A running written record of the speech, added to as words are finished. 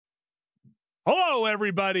Hello,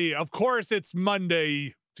 everybody. Of course, it's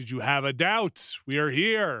Monday. Did you have a doubt? We are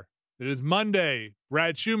here. It is Monday.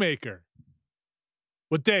 Brad Shoemaker.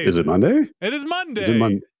 What day is it? Monday? It is Monday. Is it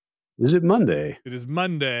Monday? Is it Monday? It is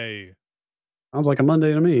Monday. Sounds like a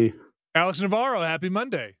Monday to me. Alex Navarro, happy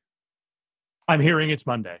Monday. I'm hearing it's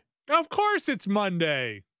Monday. Of course it's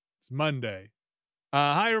Monday. It's Monday.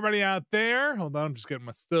 Hi, everybody out there. Hold on, I'm just getting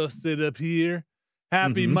my stuff set up here.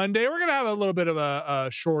 Happy Monday. We're going to have a little bit of a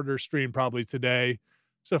shorter stream probably today.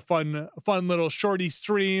 It's a fun little shorty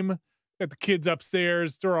stream. Got the kids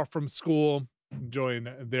upstairs. They're off from school, enjoying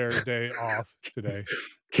their day off today.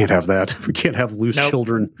 Can't have that. We can't have loose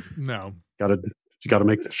children. No. You gotta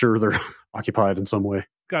make sure they're occupied in some way.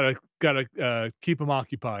 Gotta keep them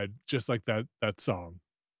occupied, just like that song.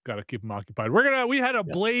 Gotta keep them occupied. We had a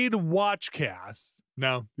Blade watch cast.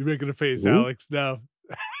 No, you're making a face, Alex. No. No.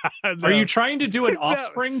 Are you trying to do an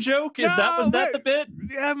Offspring joke? Was that the bit?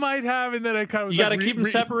 Yeah, I might have, and then I kind of was got to keep them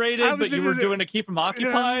separated, but you were doing to keep them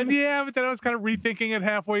occupied. Yeah, but then I was kind of rethinking it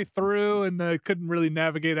halfway through, and I couldn't really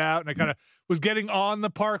navigate out, and I kind of was getting on the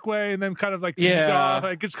parkway, and then kind of like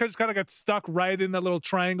I just kind of got stuck right in that little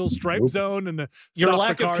triangle stripe zone, and your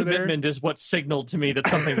lack of commitment is what signaled to me that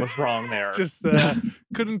something was wrong there. Just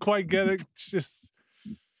couldn't quite get it.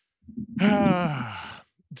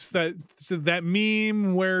 Just that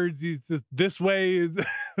meme where this way is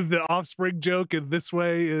the Offspring joke and this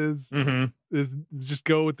way is just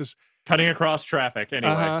go with this cutting across traffic.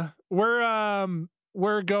 Anyway,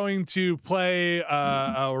 we're going to play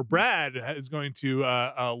or Brad is going to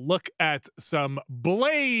look at some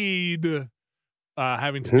Blade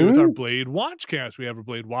having to do with our Blade Watchcast. We have a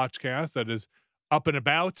Blade Watchcast that is up and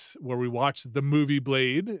about, where we watch the movie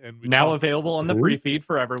Blade, and now available on the free feed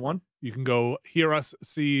for everyone. You can go hear us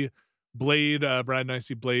see Blade. Brad and I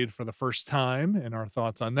see Blade for the first time, and our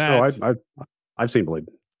thoughts on that. Oh, I've seen Blade.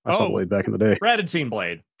 I saw Blade back in the day. Brad had seen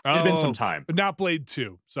Blade. It had been some time, but not Blade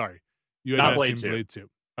 2. Sorry, you had not seen Blade 2.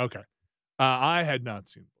 Okay, I had not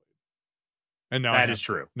seen Blade, and now that is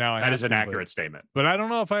true. Now that is an accurate statement. But I don't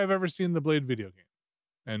know if I have ever seen the Blade video game,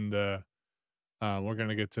 and we're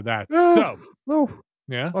gonna get to that.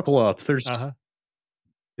 Yeah, buckle up. There's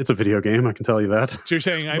it's a video game, I can tell you that. So you're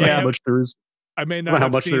saying I may not know how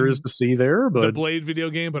much there is to see there, but the Blade video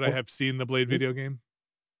game, but I have seen the Blade video game.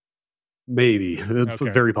 Maybe.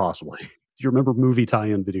 Very possibly. Do you remember movie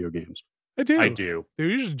tie-in video games? I do. They're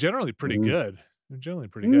usually generally pretty good. They're generally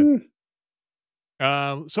pretty good.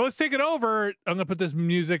 So let's take it over. I'm gonna put this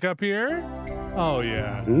music up here. Oh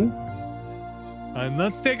yeah. And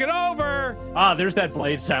let's take it over. There's that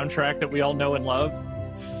Blade soundtrack that we all know and love.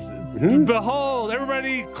 Behold,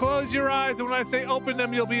 everybody, close your eyes, and when I say open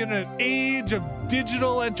them, you'll be in an age of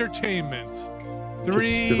digital entertainment.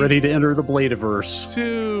 3, get ready to enter the Bladeverse.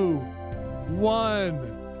 2,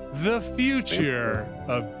 1. The future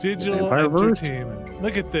of digital entertainment.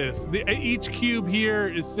 Look at this. Each cube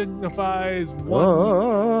here signifies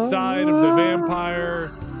one side of the vampire.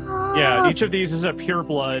 Yeah, each of these is a pure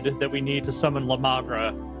blood that we need to summon La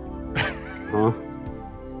Magra.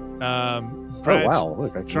 Brad's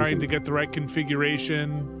Look, trying to get the right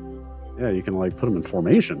configuration. Yeah, you can like put them in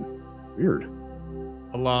formation. Weird.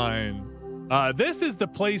 Align. This is the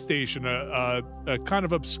PlayStation, a kind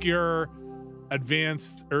of obscure,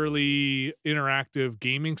 advanced, early interactive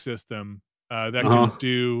gaming system that can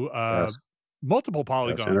do multiple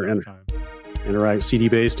polygons at a time.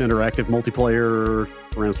 CD-based interactive multiplayer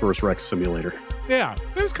Tyrannosaurus Rex simulator. Yeah,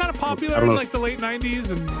 it was kind of popular in like the late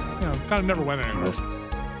 90s, and kind of never went anywhere.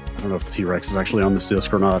 I don't know if the T-Rex is actually on this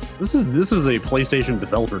disc or not. This is a PlayStation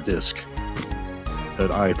developer disc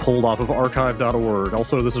that I pulled off of archive.org.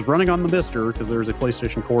 Also, this is running on the Mister because there's a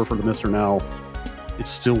PlayStation Core for the Mister now.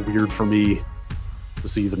 It's still weird for me to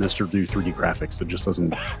see the Mister do 3D graphics. It just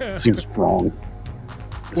doesn't seems wrong.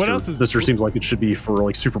 What else is Mister seems like it should be for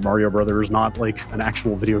like Super Mario Brothers, not like an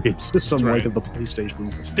actual video game system like the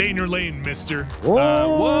PlayStation. Stay in your lane, Mister.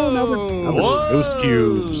 Whoa! Now they're ghost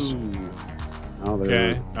cubes.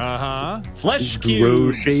 Okay. Flesh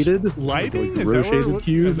cubes. Shaded lighting. Like shaded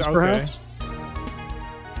cubes, perhaps.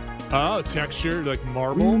 Oh, texture like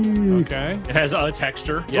marble. Okay. It has a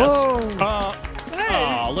texture. Yes.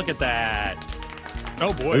 Hey. Look at that.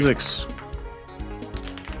 Oh boy. Physics.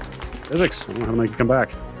 I don't know how to make it come back.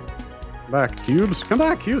 Come back, cubes. Come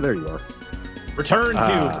back, cube. There you are. Return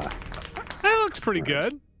cube. That looks pretty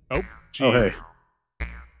good. Oh, geez. Oh, hey.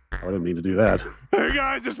 I didn't mean to do that. Hey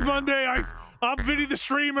guys, it's Monday. I'm Vinny the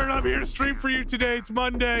streamer, and I'm here to stream for you today. It's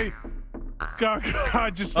Monday. God,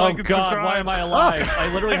 just like and subscribe. Why am I alive?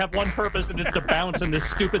 I literally have one purpose, and it's to bounce in this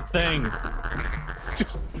stupid thing.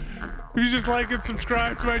 If you just like and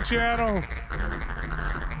subscribe to my channel.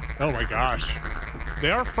 Oh my gosh.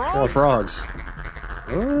 They are frogs? Oh, frogs.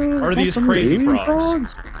 Are these crazy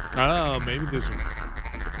frogs? Oh, maybe this one.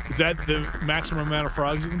 Is that the maximum amount of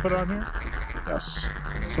frogs you can put on here? Yes.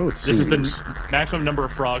 So it This seems. is the maximum number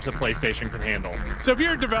of frogs a PlayStation can handle. So if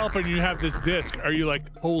you're a developer and you have this disc, are you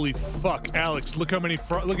like, holy fuck, Alex, look how many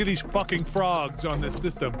look at these fucking frogs on this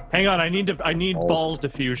system. Hang on, I need balls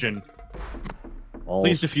diffusion. Balls.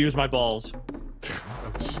 Please diffuse my balls.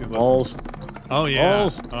 Balls. Oh yeah.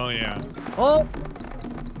 Balls. Oh yeah. Oh.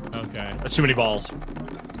 Okay. That's too many balls.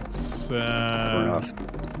 It's, Never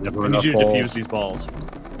enough. Never I enough need you to balls. diffuse these balls.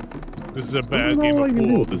 This is a bad game of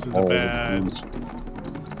pool. This is a bad.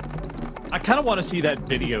 I kind of want to see that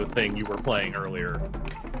video thing you were playing earlier.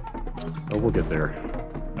 Oh, we'll get there.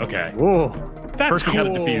 Okay. Whoa. That's First you cool.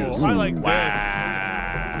 gotta diffuse. I like this.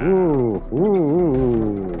 Wow. Ooh.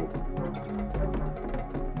 Ooh.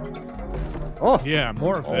 Oh. Yeah,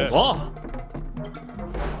 more of this. Oh.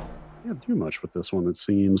 Can't do much with this one, it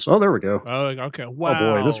seems. Oh, there we go. Oh, okay. Wow.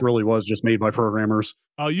 Oh boy, this really was just made by programmers.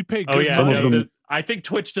 Oh, you paid good Oh yeah. Some of money. them- I think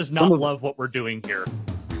Twitch does some not of- love what we're doing here.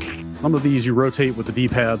 Some of these you rotate with the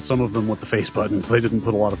D-pad, some of them with the face buttons. They didn't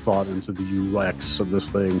put a lot of thought into the UX of this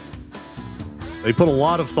thing. They put a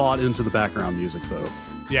lot of thought into the background music, though.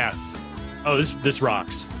 Yes. Oh, this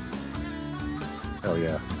rocks. Hell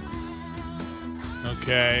yeah.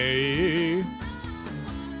 Okay.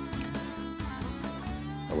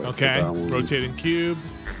 Oh, wait, Okay. that one. Rotating cube.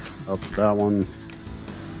 Up that one.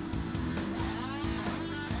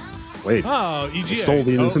 Wait. Oh, I EGA. stole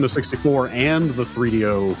the Oh, Nintendo 64 and the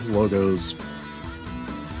 3DO logos.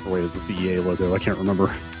 Or wait, is this the EA logo? I can't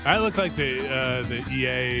remember. I look like the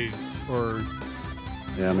EA or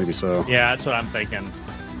Yeah, maybe so. Yeah, that's what I'm thinking.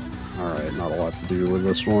 All right, not a lot to do with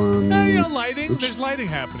this one. you know, lighting. Oops. There's lighting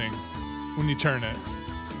happening when you turn it.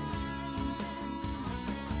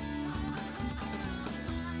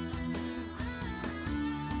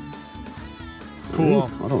 Cool. Ooh, I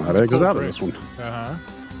don't know how to That's exit cool out of bricks. this one. Uh-huh.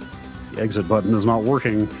 The exit button is not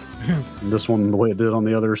working in this one the way it did on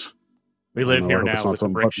the others. We live No, I here hope it's now not with the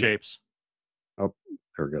some brick button. shapes.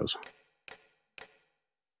 There it goes.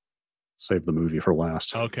 Save the movie for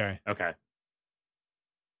last. Okay. Okay.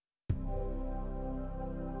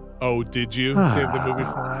 Oh, did you save the movie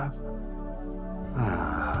for last?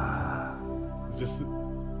 Is this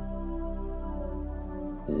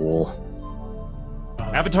Cool.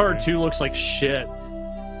 Avatar 2 looks like shit.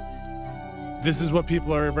 This is what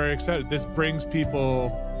people are very excited. This brings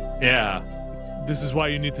people. Yeah. This is why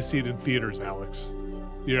you need to see it in theaters, Alex.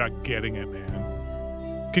 You're not getting it, man.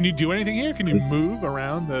 Can you do anything here? Can you move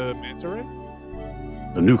around the manta ray?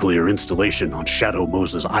 The nuclear installation on Shadow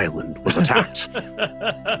Moses Island was attacked.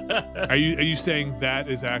 Are you saying that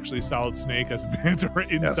is actually Solid Snake as a manta ray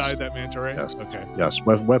inside that manta ray? Yes. Okay. Yes,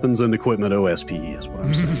 weapons and equipment OSP is what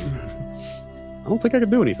I'm saying. I don't think I can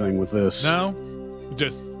do anything with this. No,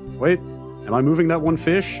 just Wait, am I moving that one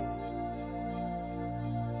fish?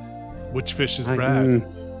 which fish is I, Brad?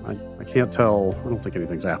 I can't tell. I don't think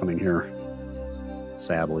anything's happening here.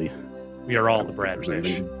 Sadly. We are all I the don't Brad think there's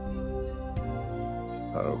fish. anything.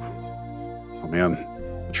 Oh man,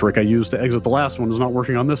 the trick I used to exit the last one is not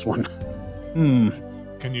working on this one.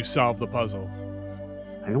 Can you solve the puzzle?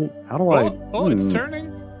 I don't. How do I? It's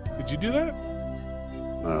turning. Did you do that?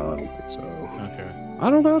 No, I don't think so. Okay. I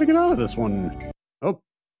don't know how to get out of this one. Oh,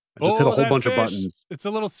 I just hit a whole that bunch of fish. buttons It's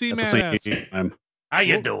a little at the seaman. same time. How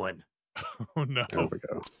you doing? Oh no. There we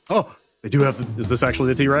go. Oh, they do have. Is this actually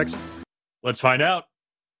the T-Rex? Let's find out.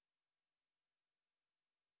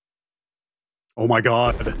 Oh my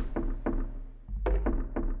god,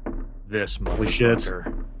 This Holy shit.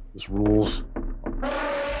 motherfucker. this rules.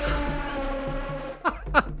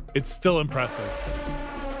 It's still impressive.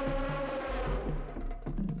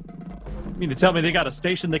 You mean to tell me they got a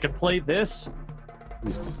station that can play this?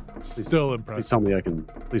 Please, Still please impressive. tell me I can.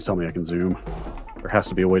 Please tell me I can zoom. There has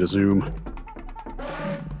to be a way to zoom.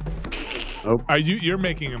 Nope. Are you're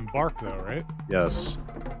making him bark though, right? Yes.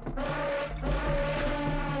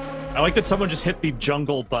 I like that someone just hit the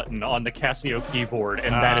jungle button on the Casio keyboard,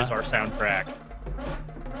 and that is our soundtrack.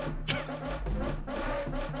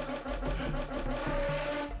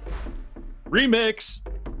 Remix.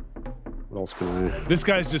 What else can I? This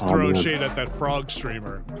guy's just Oh, throwing man. shade at that frog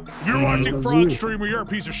streamer. If you're watching frog streamer, you're a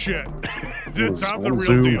piece of shit. That's I not the wanna real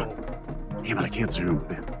zoom. deal. Damn it! I can't zoom.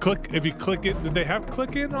 Man. Click if you click it. Did they have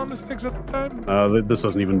click in on the sticks at the time? This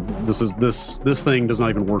doesn't even. This thing does not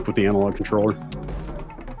even work with the analog controller.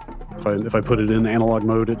 If I put it in analog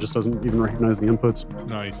mode, it just doesn't even recognize the inputs.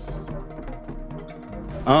 Nice.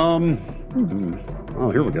 Oh,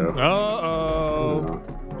 here we go. Uh-oh.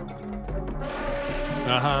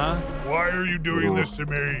 Uh-huh. Why are you doing this to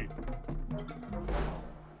me?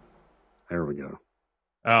 There we go.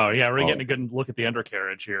 Oh, yeah, we're getting a good look at the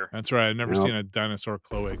undercarriage here. That's right. I've never seen a dinosaur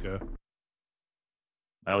cloaca.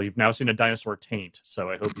 Well, you've now seen a dinosaur taint, so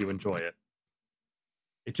I hope you enjoy it.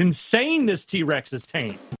 It's insane, this T-Rex's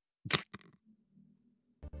taint.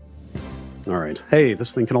 All right. Hey,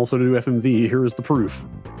 this thing can also do FMV. Here is the proof.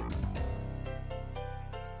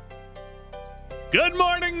 Good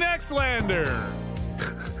morning, Nextlander.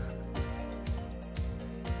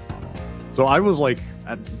 So I was like,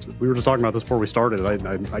 we were just talking about this before we started.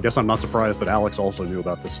 I guess I'm not surprised that Alex also knew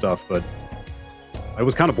about this stuff, but I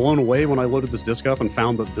was kind of blown away when I loaded this disc up and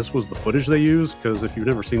found that this was the footage they used, because if you've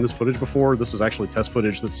never seen this footage before, this is actually test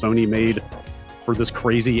footage that Sony made for this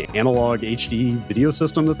crazy analog HD video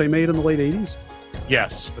system that they made in the late 80s.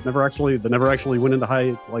 Yes. That never actually went into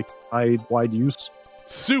high wide use.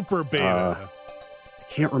 Super beta.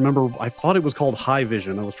 I can't remember. I thought it was called High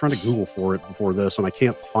Vision. I was trying to Google for it before this, and I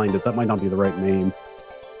can't find it. That might not be the right name.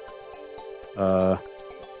 But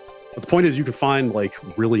the point is, you can find like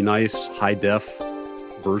really nice high def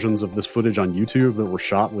versions of this footage on YouTube that were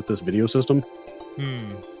shot with this video system.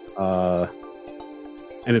 And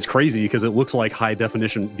it's crazy because it looks like high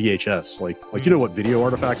definition VHS. Like you know what video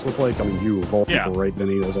artifacts look like? I mean, you of all people, right,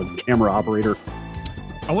 Vinny, as a camera operator.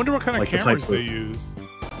 I wonder what kind of cameras they used.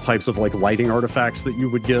 Types of like lighting artifacts that you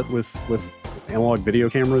would get with analog video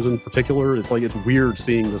cameras in particular. It's weird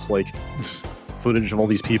seeing this like footage of all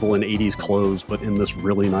these people in 80s clothes, but in this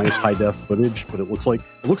really nice high def footage. But it looks like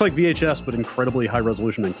VHS, but incredibly high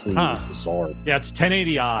resolution and clean. It's bizarre. Yeah, it's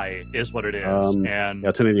 1080i is what it is. And yeah,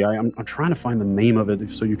 1080i. I'm trying to find the name of it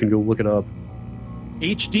so you can go look it up.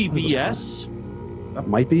 HDVS. That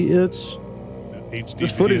might be it.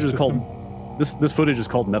 This footage is called. This footage is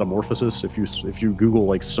called Metamorphosis. If you Google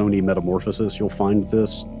like Sony Metamorphosis, you'll find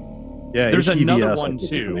this. Yeah, there's HDVS, another one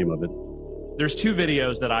too. The name of it. There's two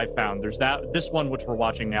videos that I found. There's this one which we're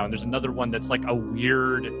watching now, and there's another one that's like a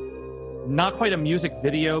weird, not quite a music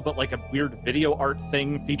video, but like a weird video art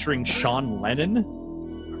thing featuring Sean Lennon.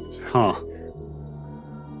 Huh.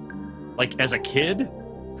 Like as a kid.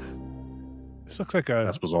 This looks like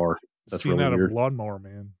that's bizarre. That's scene really out weird. of Lawnmower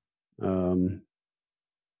Man.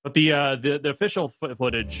 But the official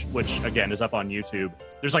footage, which again is up on YouTube,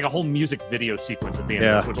 there's like a whole music video sequence at the end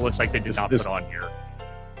of this, which it looks like they did not put on here.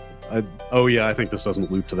 Oh yeah, I think this doesn't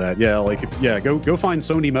loop to that. Yeah, like go find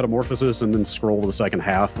Sony Metamorphosis and then scroll to the second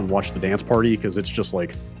half and watch the dance party, because it's just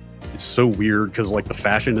like it's so weird because like the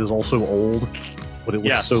fashion is also old, but it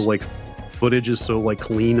looks so like footage is so like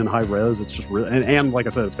clean and high res. It's just really, and like I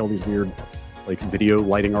said, it's got all these weird like video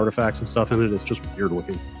lighting artifacts and stuff in it. It's just weird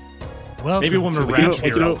looking. Well, maybe when we're around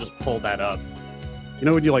here, I'll just pull that up. You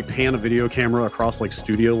know when you like pan a video camera across like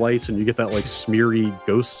studio lights and you get that like smeary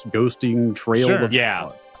ghosting trail? Sure.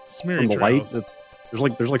 Smeary from the light.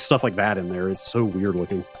 There's like stuff like that in there. It's so weird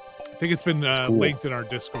looking. I think it's been cool. Linked in our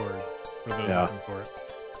Discord for those looking for it.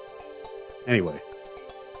 Anyway,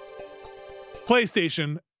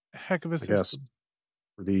 PlayStation, heck of a system.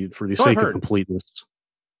 For the sake of completeness,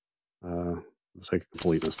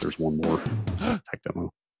 there's one more tech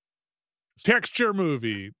demo. Texture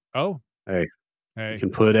movie. Oh, hey, you can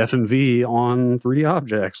put FMV on 3D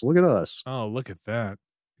objects. Look at us. Oh, look at that.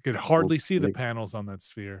 You could hardly see the panels on that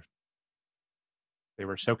sphere. They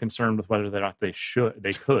were so concerned with whether or not they could.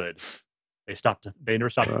 They never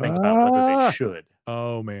stopped to think about whether they should.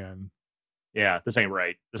 Oh man. Yeah, this ain't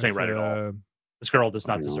right. This ain't right at all. This girl does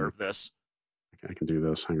not deserve this. I can do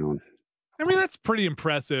this. Hang on. I mean, that's pretty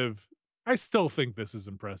impressive. I still think this is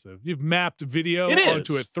impressive. You've mapped video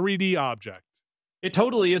onto a 3D object. It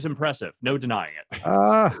totally is impressive. No denying it.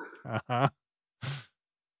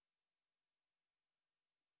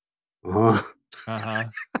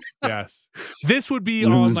 Yes. This would be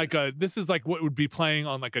on like this is like what would be playing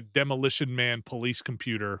on like a Demolition Man police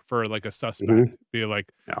computer for like a suspect. Be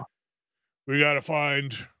like, we got to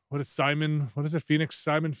find, what is it? Phoenix?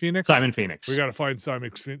 Simon Phoenix? Simon Phoenix. We got to find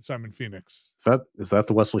Simon Phoenix. Is that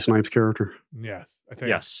the Wesley Snipes character? Yes, I think.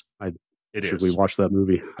 Yes. Should we watch that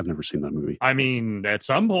movie? I've never seen that movie. I mean, at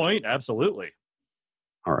some point, absolutely.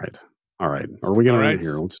 All right. Are we going to end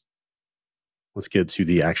here? Let's get to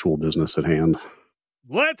the actual business at hand.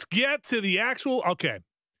 Let's get to the actual. Okay.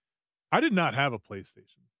 I did not have a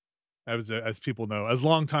PlayStation. As people know, as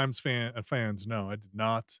longtime fans know, I did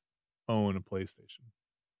not own a PlayStation.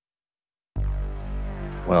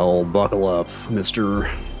 Well, buckle up, Mr.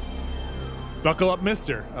 Buckle up,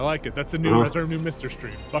 Mister. I like it. That's that's our new Mister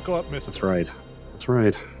stream. Buckle up, Mister. That's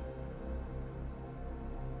right.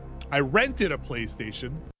 I rented a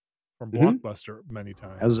PlayStation from Blockbuster many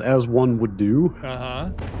times. As one would do.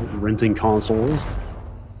 Uh-huh. Renting consoles.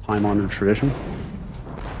 Time-honored tradition.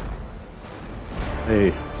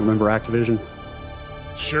 Hey, remember Activision?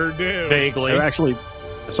 Sure do. Vaguely. Actually,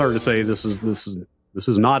 I started to say this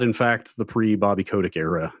is not, in fact, the pre-Bobby Kotick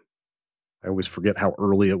era. I always forget how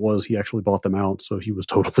early it was. He actually bought them out, so he was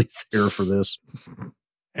totally there for this.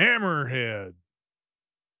 Hammerhead.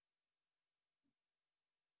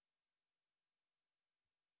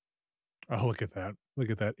 Oh, look at that. Look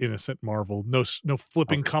at that innocent marvel. No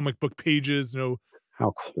flipping comic book pages. No.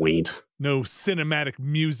 How quaint. No cinematic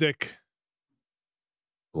music.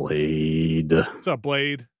 Blade. What's up,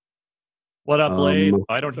 Blade? What up, Blade?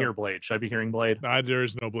 I don't hear Blade. Should I be hearing Blade? There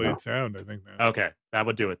is no Blade sound, I think. Man. Okay, that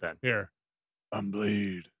would do it then. Here. I'm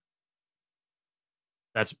Blade.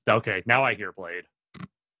 That's okay. Now I hear Blade.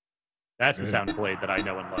 That's the sound of Blade that I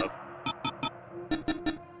know and love.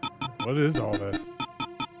 What is all this?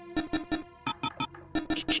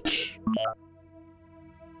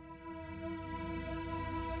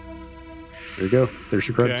 There you go. There's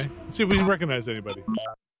your credits. Okay. Let's see if we can recognize anybody.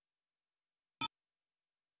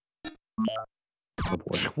 Oh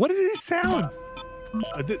boy. What are these sounds?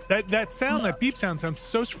 That sound, that beep sound sounds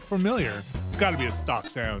so familiar. It's got to be a stock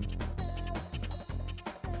sound.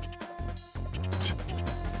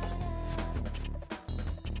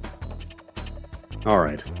 All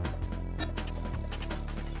right.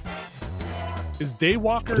 Is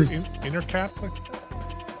Daywalker intercapped like that?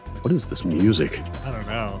 What is this music? I don't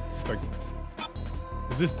know. Like,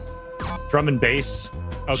 is this drum and bass?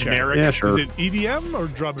 Okay. Generic? Yeah, sure. Is it EDM or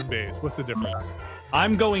drum and bass? What's the difference?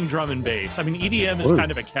 I'm going drum and bass. I mean, EDM is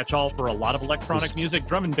kind of a catch-all for a lot of electronic music.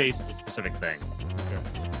 Drum and bass is a specific thing. Okay.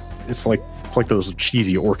 It's like those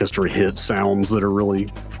cheesy orchestra hit sounds that are really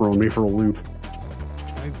throwing me for a loop.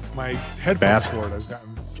 My headphones cord has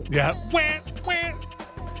gotten wah, wah.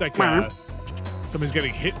 It's like somebody's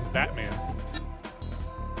getting hit in Batman.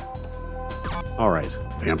 All right,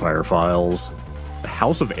 Vampire Files. The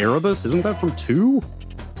House of Erebus, isn't that from 2?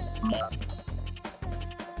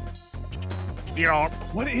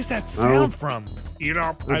 What is that sound from?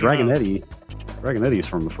 Dragon Eddie. Dragon Eddie's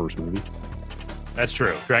from the first movie. That's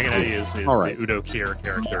true. Dragon Eddie is the Udo Kier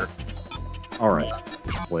character. All right,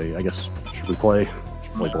 we should play. I guess should we play?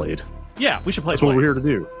 Should play Blade. Yeah, we should play. That's Blade. what we're here to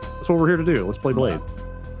do. That's what we're here to do. Let's play Blade.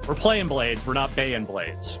 We're playing Blades. We're not baying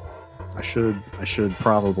Blades. I should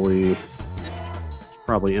probably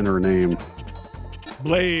enter a name.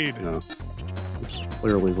 Blade. You know,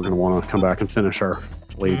 clearly, we're going to want to come back and finish our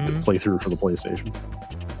Blade playthrough for the PlayStation.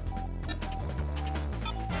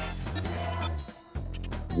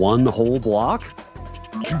 One whole block?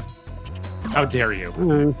 How dare you?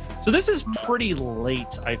 Mm-hmm. So this is pretty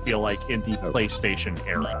late, I feel like, in the PlayStation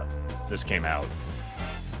era. This came out.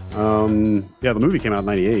 Yeah, the movie came out in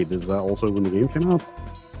 98. Is that also when the game came out?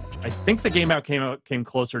 I think the game came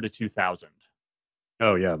closer to 2000.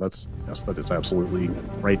 Oh yeah, that is absolutely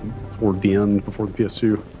right toward the end before the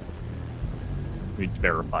PS2. We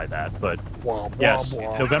verify that, but yes,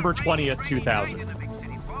 November 20th, 2000.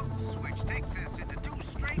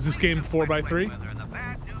 Is this game 4x3?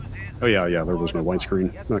 Oh yeah, there was no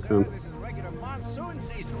widescreen back then.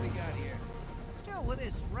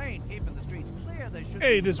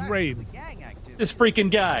 Hey, this rain. This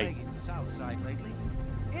freaking guy.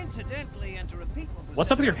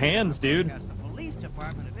 What's up with your hands, dude?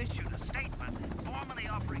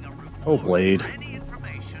 Oh, Blade.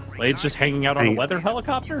 Blade's just hanging out on a weather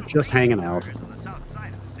helicopter? Just hanging out.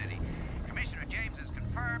 Commissioner James has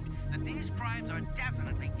confirmed that these crimes are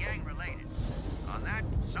definitely gang-related. On that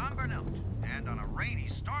somber note, and on a rainy,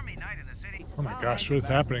 stormy night in the city... Oh my gosh, what is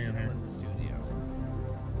happening in here? Let's get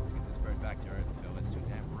this bird back to Earth, Phil. It's too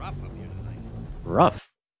damn rough up here tonight.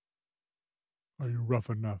 Rough. Are you rough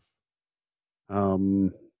enough?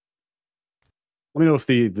 Let me know if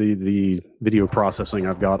the video processing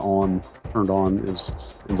I've got turned on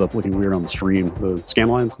ends up looking weird on the stream. The scan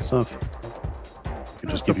lines and stuff. Could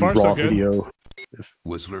just So give you far, so raw good. video.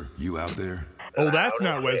 Whistler, you out there? Oh, that's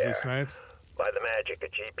not Wesley Snipes. By the magic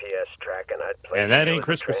of GPS tracking, I'd play And that ain't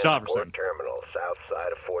Chris transport Christopherson. terminal south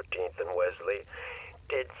side of 14th and Wesley.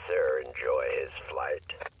 Did sir enjoy his flight?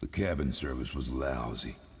 The cabin service was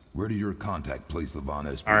lousy. Where did your contact place Levon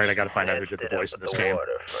Espers? All right, I gotta find out who did the Nested voice up in this at the game.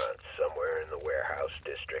 waterfront, somewhere in the warehouse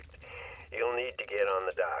district. You'll need to get on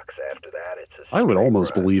the docks after that. It's a I would straight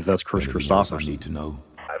almost run. believe that's Chris Anything else I Christopherson. need to know?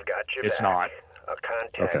 I've got your It's back. not. I'll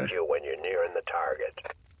contact Okay. you when you're nearing the target.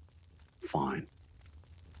 Fine.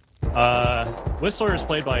 Whistler is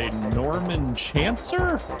played by Norman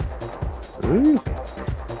Chancer, Ooh.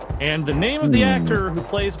 and the name of the actor who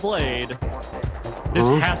plays Blade, this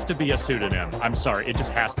Huh? has to be a pseudonym. I'm sorry, it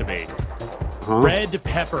just has to be. Huh? Red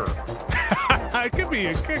Pepper. It could be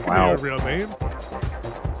Wow. a real name.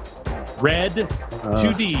 Red,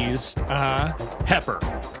 2 D's, Pepper.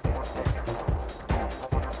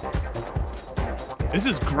 This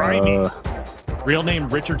is grimy. Real name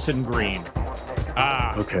Richardson Green.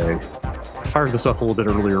 Okay. I fired this up a little bit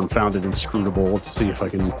earlier and found it inscrutable. Let's see if I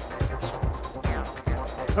can...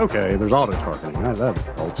 Okay, there's auto-targeting. That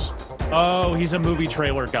helps. Oh, he's a movie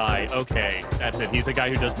trailer guy. Okay, that's it. He's a guy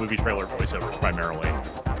who does movie trailer voiceovers primarily.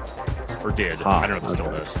 Or did. I don't know if he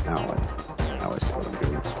still does. Now I see what I'm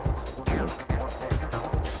doing.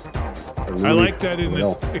 I like that in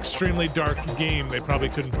this extremely dark game, they probably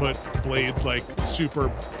couldn't put Blade's like super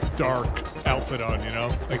dark outfit on, you know?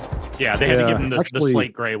 Like, yeah, they had to give him the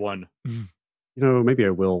slate gray one. You know, maybe I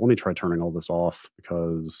will. Let me try turning all this off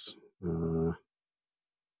because.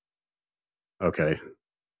 Okay.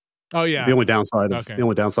 Oh yeah. The only downside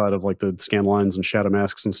of like the scan lines and shadow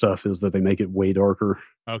masks and stuff is that they make it way darker.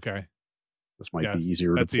 Okay. This might be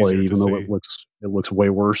easier to play, even though it looks way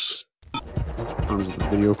worse in terms of the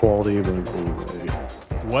video quality. But anyway,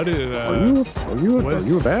 what is? Are you a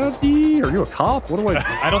baddie? Are you a cop? What do I?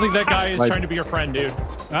 I don't think that guy is trying to be your friend, dude.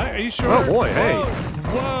 Are you sure? Oh boy, hey!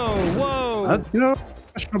 Whoa! You know,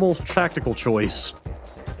 questionable tactical choice,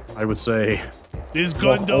 I would say. This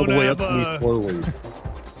gun all the way have up to me slowly.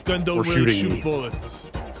 Gun don't really shoot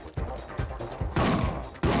bullets.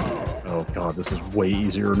 Oh god, this is way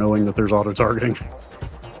easier knowing that there's auto targeting.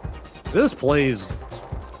 This plays,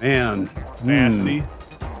 man, nasty.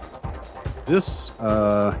 This,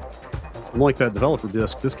 unlike that developer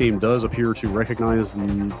disc, this game does appear to recognize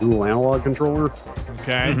the dual analog controller.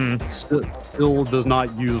 Okay. Still does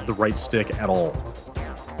not use the right stick at all.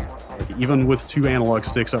 Like, even with 2 analog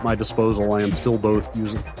sticks at my disposal, I am still both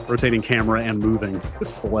using rotating camera and moving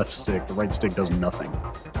with the left stick. The right stick does nothing.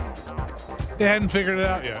 They hadn't figured it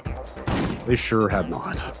out yet. They sure have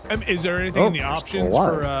not. Is there anything in the options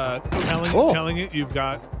for telling it you've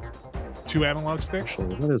got 2 analog sticks?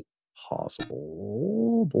 Actually, that is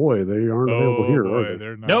possible. Boy, they aren't available here, are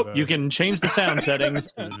they? Nope, you can change the sound settings.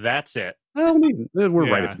 That's it. Well, we're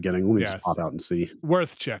right at the beginning. Let me just pop out and see.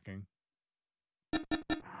 Worth checking.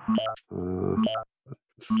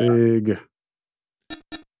 Fig.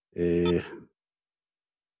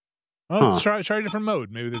 Try a different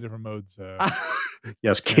mode. Maybe the different modes.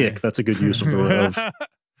 Yes, kick. That's a good use of the.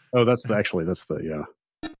 Oh, that's the.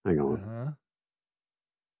 Hang on.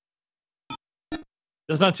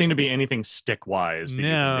 Does not seem to be anything stick wise.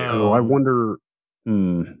 No. Oh, I wonder.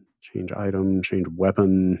 Change item. Change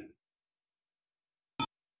weapon.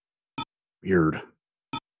 Weird.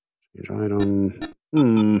 Change item.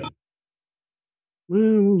 Well,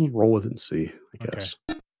 we'll just roll with it and see, I guess.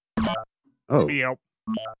 Oh. Yep.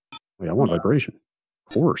 Wait, I want vibration.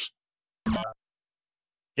 Of course.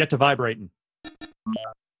 Get to vibrating.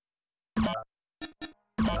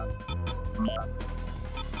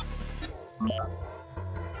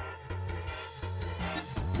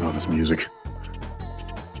 Oh, this music.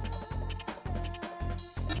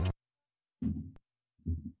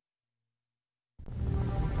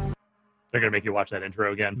 They're going to make you watch that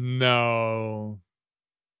intro again. No.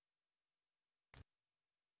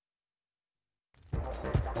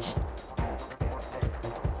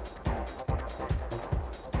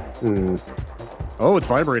 Oh, it's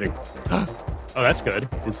vibrating. Oh, that's good.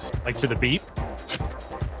 It's like to the beat.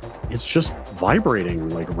 It's just vibrating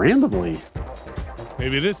like randomly.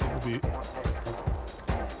 Maybe it is to the beat.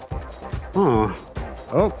 Huh.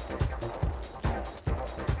 Oh.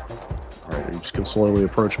 All right, you're just gonna slowly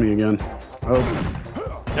approach me again. Oh.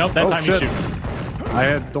 Nope, that time shit. you shoot.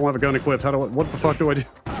 I don't have a gun equipped. What the fuck do I do?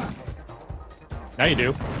 Now you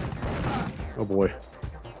do. Oh boy.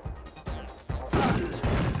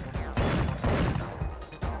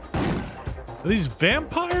 Are these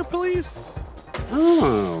vampire police?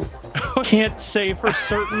 Oh. Can't say for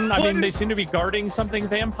certain. I mean, they seem to be guarding something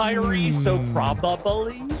vampire-y, so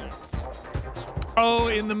probably. Oh,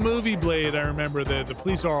 in the movie Blade, I remember the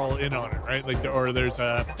police are all in on it, right? Like, or there's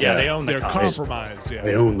a they own the they're cops. compromised. Yeah,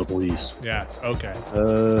 They own the police. Yes. Okay.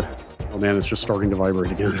 Oh man, it's just starting to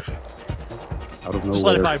vibrate again. Out of nowhere. Just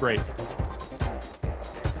let it vibrate.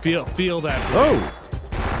 Feel that. Oh.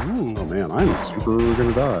 Ooh. Oh man, I'm super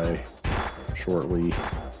gonna die shortly.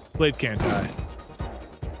 Blade can't die.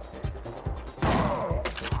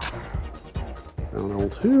 Down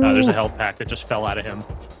L2. There's a health pack that just fell out of him.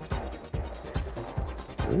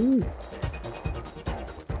 Ooh.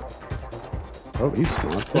 Oh, he's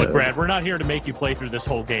not dead. Look, Brad, we're not here to make you play through this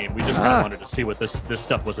whole game. We just kind of wanted to see what this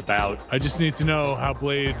stuff was about. I just need to know how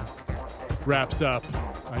Blade wraps up.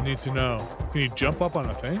 I need to know. Can you jump up on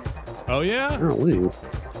a thing? Oh yeah. Apparently.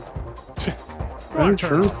 Turn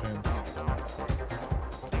sure. offense.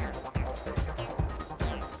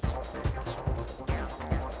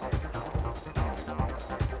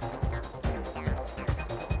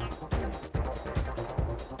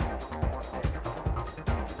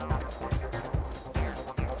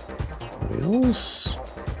 Anything else?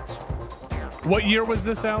 What year was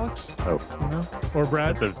this, Alex? Oh, You know? Or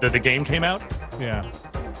Brad? The game came out Yeah.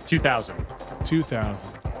 2000. 2000.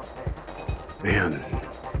 man.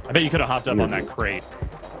 I bet you could have hopped up on that crate.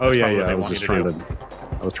 Oh That's yeah, probably what yeah. they I was want just you to trying to.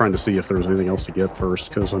 I was trying to see if there was anything else to get first,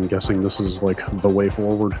 because I'm guessing this is like the way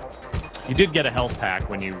forward. You did get a health pack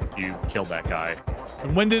when you killed that guy.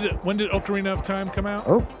 And when did Ocarina of Time come out?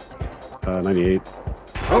 Oh, 98.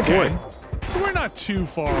 Oh boy. So we're not too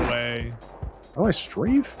far away. Oh, I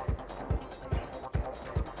strafe.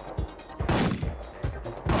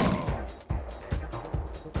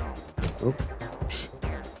 Oh.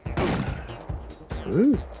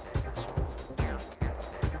 Ooh.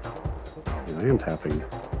 Yeah, I am tapping.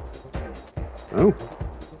 Oh.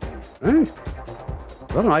 Hey. Is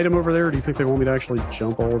that an item over there? Or do you think they want me to actually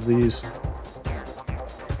jump all of these?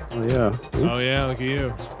 Oh, yeah. Ooh. Oh yeah, look at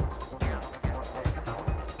you.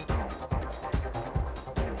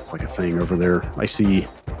 It's like a thing over there. I see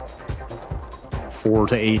 4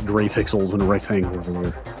 to 8 gray pixels in a rectangle over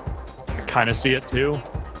there. I kind of see it too.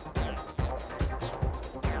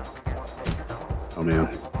 Oh,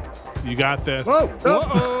 man. You got this. Whoa!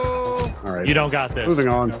 Whoa! All right. You don't got this. Moving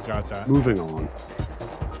on. No, got that. Moving on.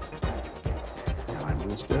 I'm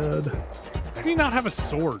almost dead. How do you not have a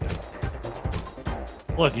sword?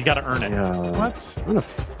 Look, you got to earn it. Yeah. What? I'm gonna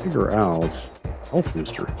figure out health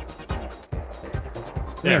booster.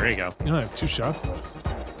 There you go. You only have 2 shots left.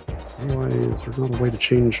 Why is there not a way to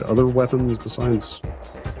change other weapons besides?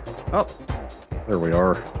 Oh, there we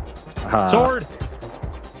are. Aha. Sword.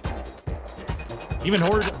 Even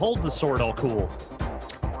Horde holds the sword all cool.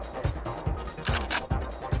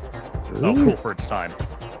 Oh, cool for its time.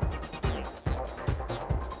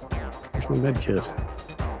 Where's my med kit?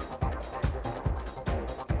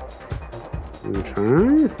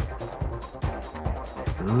 Okay.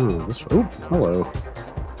 Oh, this. Oh, hello.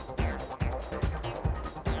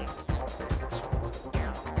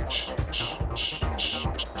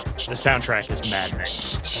 The soundtrack is maddening.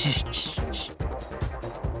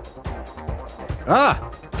 Ah!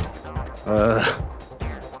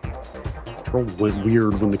 Controls went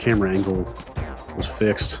weird when the camera angle was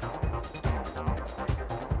fixed.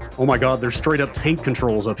 Oh my god, there's straight up tank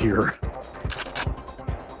controls up here.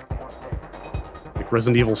 Like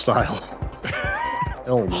Resident Evil style.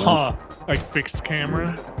 Hell, man. Huh. Like fixed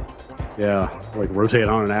camera. Yeah, like rotate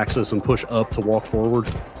on an axis and push up to walk forward.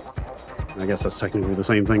 I guess that's technically the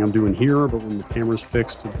same thing I'm doing here, but when the camera's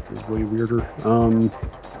fixed, it's way weirder.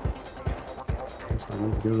 Guess I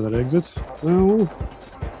need to go to that exit. No.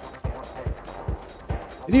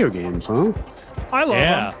 Video games, huh? I love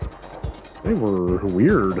Yeah. them. They were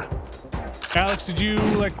weird. Alex, did you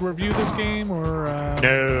like review this game or?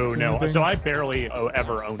 No. anything? So I barely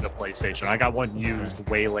ever owned a PlayStation. I got one used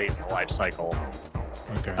way late in the life cycle.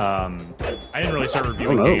 Okay. I didn't really start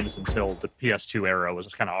reviewing Oh, no. games until the PS2 era was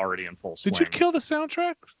kind of already in full swing. Did you kill the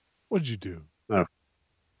soundtrack? What did you do? I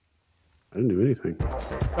didn't do anything.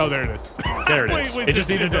 Oh, there it is. There it Wait, is. wait, It just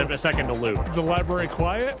is needed it- a second to loop. Is the library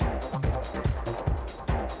quiet?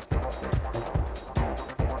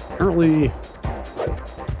 Apparently,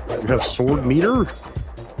 you have sword meter?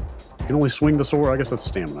 You can only swing the sword. I guess that's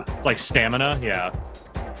stamina. It's like stamina, yeah.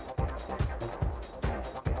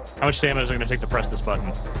 How much stamina is it going to take to press this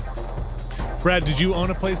button? Brad, did you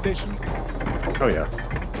own a PlayStation? Oh, yeah.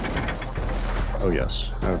 Oh,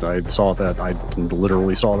 yes. I saw that. I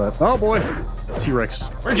literally saw that. Oh, boy. T-Rex.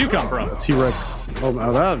 Where'd you come from? T-Rex. Oh,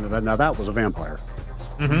 now that was a vampire.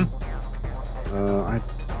 Mm-hmm. I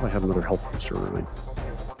probably have another health booster. I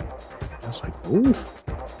guess I don't.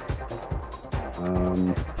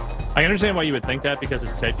 I understand why you would think that because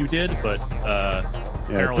it said you did, but Yeah,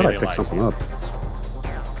 I apparently thought I they picked lied. something up.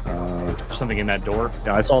 There's something in that door.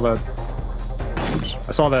 Yeah, I saw that. Oops.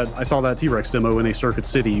 I saw that T-Rex demo in a Circuit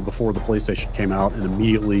City before the PlayStation came out, and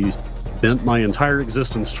immediately bent my entire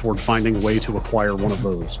existence toward finding a way to acquire one of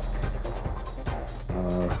those.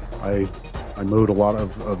 I mowed a lot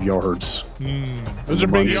of yards. Those are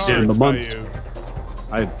big months- yards in the by months. you.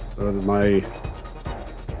 I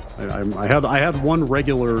had one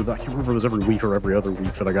regular. I can't remember if it was every week or every other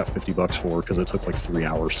week that I got $50 for because it took like 3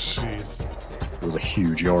 hours. Jeez. It was a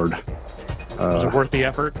huge yard. Was it worth the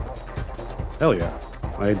effort? Hell yeah.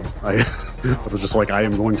 I was just like, I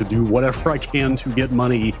am going to do whatever I can to get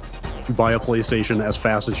money to buy a PlayStation as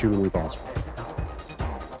fast as humanly possible.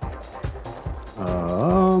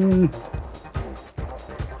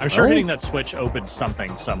 I'm sure Oh. hitting that switch opened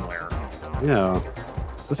something somewhere. Yeah.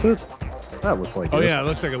 Is this it? That looks like Oh it. yeah, it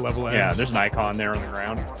looks like a level end. Yeah, there's an icon there on the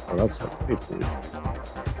ground. Oh, that's a save point.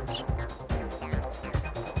 Oops.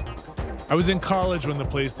 I was in college when the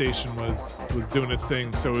PlayStation was doing its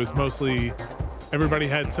thing, so it was mostly everybody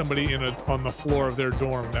had somebody on the floor of their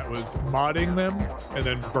dorm that was modding them and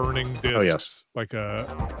then burning discs like no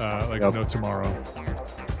tomorrow.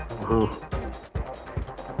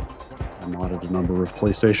 I modded a number of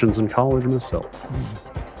PlayStations in college myself.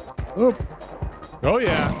 Oh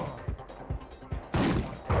yeah.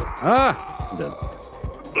 I'm dead.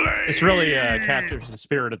 This really captures the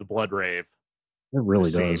spirit of the blood rave. It really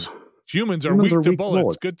does. Humans are weak to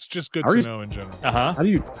bullets. Just good to know in general. How do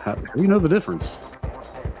you know the difference?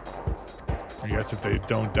 I guess if they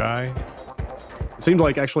don't die. It seemed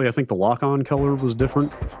like actually I think the lock-on color was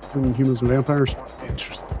different in humans and vampires.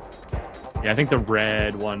 Interesting. Yeah, I think the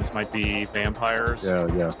red ones might be vampires.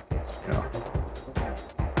 Yeah.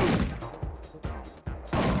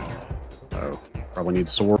 Oh, probably need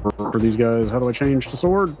sword for these guys. How do I change to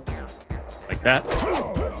sword? Like that.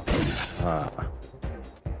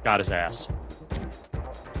 Got his ass.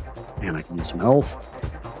 Man, I can use some health.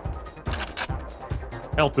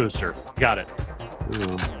 Health booster. Got it.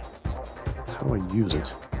 How do I use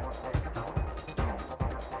it?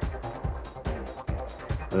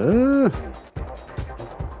 How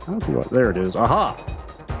do I? There it is. Aha!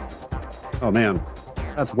 Oh man,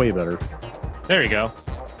 that's way better. There you go.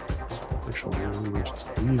 Actually, I'm gonna just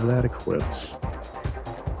leave that equipped.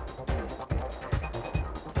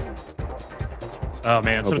 Oh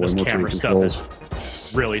man, some of this camera stuff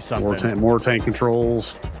is really something. More tank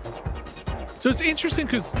controls. So it's interesting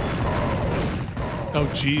because, oh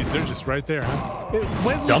geez, they're just right there, huh?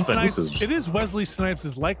 Wesley Snipes. It is Wesley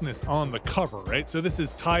Snipes' likeness on the cover, right? So this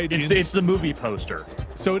is tied. It's the movie poster.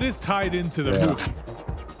 So it is tied into the movie.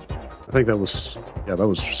 I think that was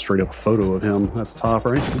just straight up a photo of him at the top,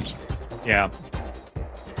 right? Oops. Yeah.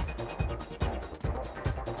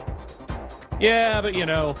 Yeah, but you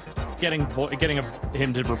know, getting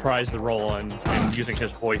him to reprise the role and using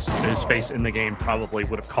his face in the game probably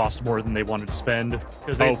would have cost more than they wanted to spend,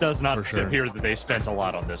 because it does not appear that they spent a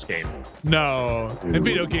lot on this game. No, and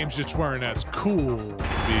video games just weren't as cool to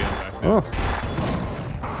be in back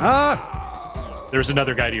then. There's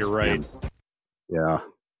another guy to your right. Yeah,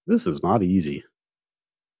 this is not easy.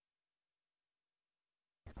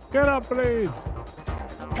 Get up, Blade!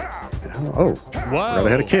 Oh, whoa! I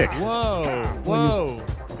had a kick. Whoa!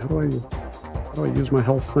 How do I use my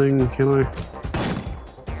health thing? Can I?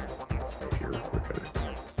 Here, okay.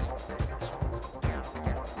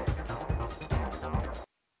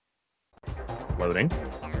 Loading.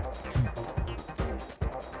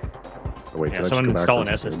 Oh, wait, yeah, someone install an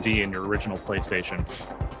SSD in your original PlayStation.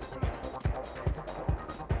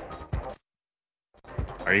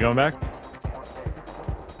 Are you going back?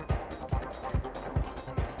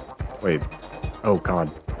 Wait. Oh, God.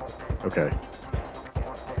 Okay.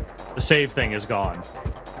 The save thing is gone.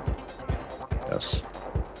 Yes.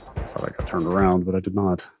 I thought I got turned around, but I did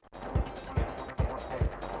not.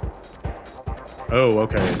 Oh,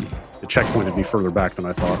 okay. The checkpointed me further back than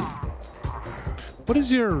I thought. What is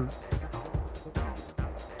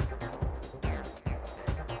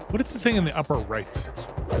the thing in the upper right?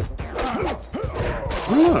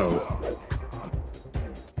 Oh.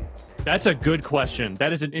 That's a good question.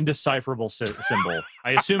 That is an indecipherable symbol.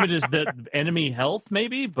 I assume it is the enemy health,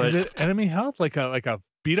 maybe, but is it enemy health? Like a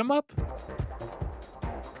beat 'em up?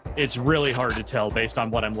 It's really hard to tell based on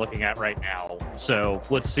what I'm looking at right now. So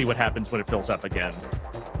let's see what happens when it fills up again.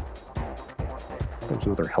 There's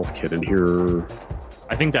another health kit in here.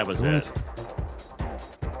 I think that was it.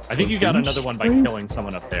 I think you got another one by killing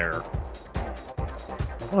someone up there.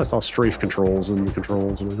 Well, I saw strafe controls in the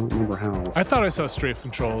controls, and I don't remember how. I thought I saw strafe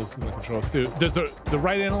controls in the controls too. Does the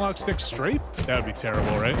right analog stick strafe? That would be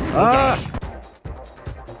terrible, right? Ah!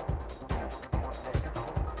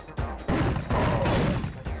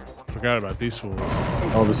 Forgot about these fools.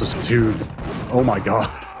 Oh, this is dude. Oh my god,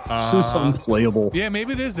 this is unplayable. Yeah,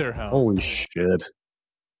 maybe it is their health. Holy shit.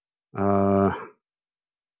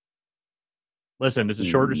 Listen, it's a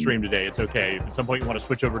shorter stream today. It's okay. If at some point you want to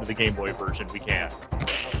switch over to the Game Boy version, we can.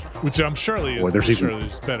 Which I'm surely is. Boy, there's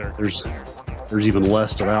better. There's even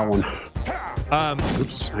less to that one.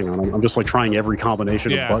 Oops, hang on. I'm just like trying every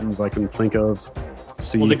combination of buttons I can think of to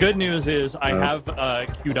see. Well, the good news is I have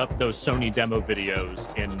queued up those Sony demo videos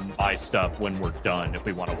in my stuff when we're done, if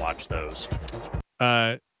we want to watch those.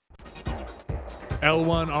 L1,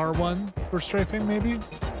 R1 for strafing, maybe?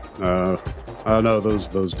 No,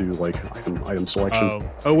 those do like item selection.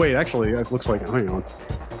 Oh wait, actually, it looks like. Hang on.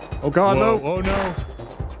 Oh god, Whoa, no! Oh no!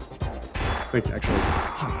 I think actually,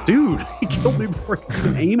 dude, he killed me before I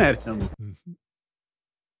could aim at him.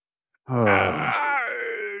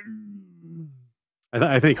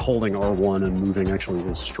 I think holding R1 and moving actually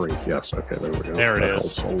is strafe. Yes. Okay, there we go. There it that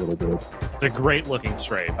is. Helps a little bit. It's a great looking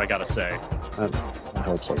strafe, I gotta say. That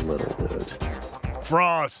helps a little bit.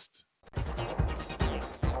 Frost.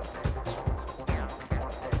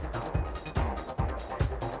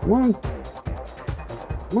 Come on.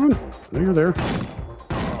 Come on. I know you're there.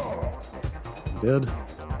 Dead.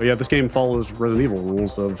 But yeah, this game follows Resident Evil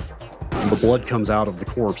rules of when the blood comes out of the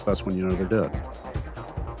corpse, that's when you know they're dead.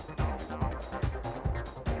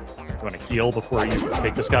 You want to heal before you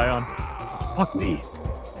take this guy on? Fuck me.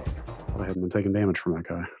 Thought I hadn't been taking damage from that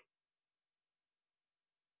guy.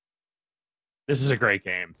 This is a great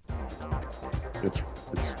game. It's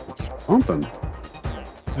something.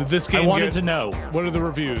 Did this I game wanted to know. What are the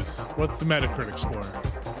reviews? What's the Metacritic score?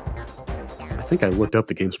 I think I looked up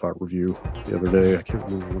the GameSpot review the other day. I can't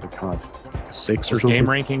remember what it got. A 6 or Does something. game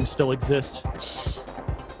rankings still exist?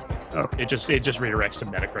 Oh. It just redirects to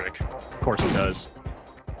Metacritic. Of course it does.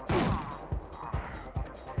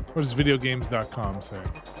 What does videogames.com say?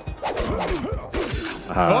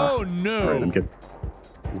 Oh no! All right,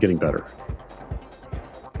 I'm getting better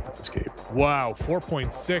at this game. Wow,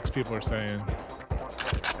 4.6 people are saying.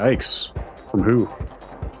 Yikes! From who?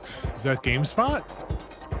 Is that GameSpot?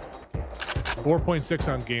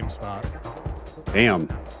 4.6 on GameSpot. Damn.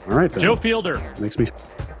 All right then. Joe Fielder. Makes me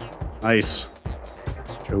nice.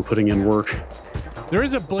 Joe putting in work. There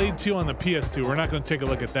is a Blade 2 on the PS2. We're not going to take a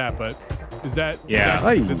look at that, but is that...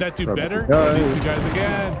 Yeah. Did that do better? These two guys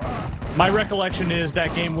again. My recollection is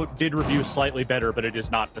that game did review slightly better, but it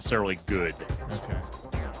is not necessarily good. Okay.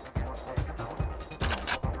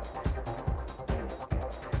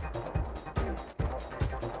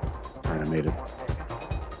 All right, I made it.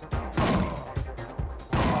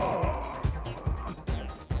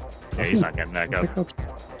 Yeah, he's not getting that go.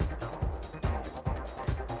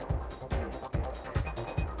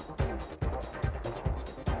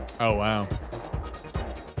 Oh, wow.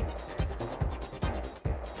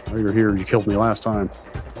 Oh, you're here. You killed me last time.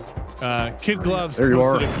 Kid Gloves There you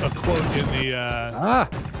posted are. a quote in the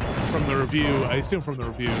from the review. I assume from the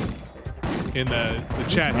review in the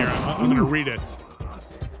chat here. I'm going to read it.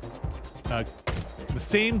 The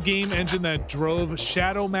same game engine that drove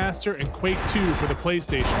Shadow Master and Quake 2 for the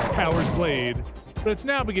PlayStation powers Blade, but it's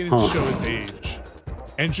now beginning to show its age.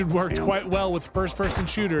 Engine worked quite well with first-person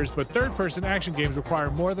shooters, but third-person action games require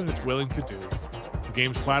more than it's willing to do. The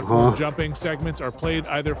game's platform jumping segments are played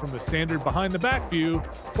either from the standard behind-the-back view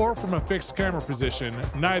or from a fixed camera position.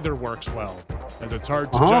 Neither works well, as it's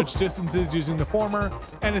hard to judge distances using the former,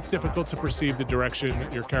 and it's difficult to perceive the direction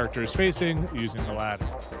your character is facing using the latter.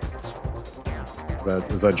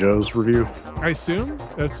 Is that Joe's review? I assume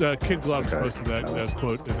that's Kid Gloves posted that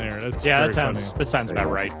quote in there. That's very funny. That sounds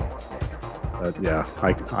about right. Yeah,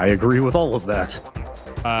 I agree with all of that.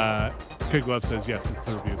 Kid Glove says yes, it's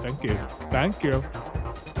the review. Thank you. Thank you.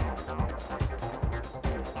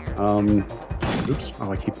 Oops.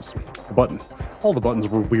 Oh, I keep this button. All the buttons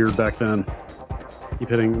were weird back then. Keep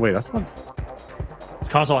hitting. Wait, I thought This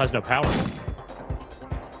console has no power.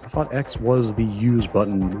 X was the use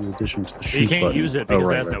button in addition to the shoot button. You can't use it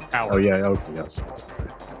because it has no power. Oh yeah. Okay. Yes.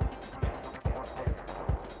 Okay.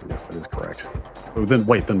 Yes, that is correct. Oh, then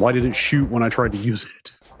wait. Then why did it shoot when I tried to use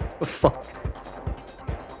it? The fuck.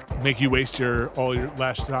 Make you waste all your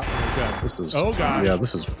last shot on your gun. This is. Oh gosh. Yeah.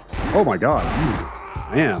 This is. Oh my god.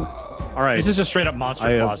 Man. All right. This is just straight up monster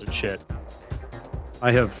closet shit.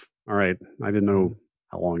 I have. All right. I didn't know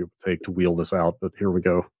how long it would take to wheel this out, but here we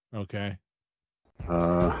go. Okay.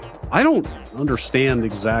 I don't understand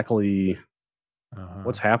exactly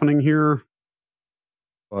what's happening here,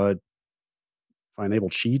 but if I enable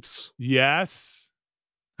cheats, yes,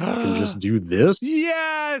 I can just do this.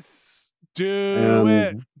 Yes, do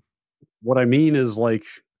it. What I mean is like,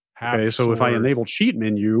 okay, so if I enable cheat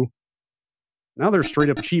menu, now there's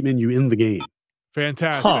straight up cheat menu in the game.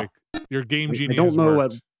 Fantastic. Your game genie. I don't know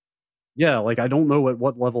worked. Yeah, like I don't know at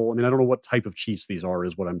what level. I mean, I don't know what type of cheats these are,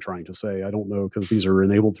 is what I'm trying to say. I don't know because these are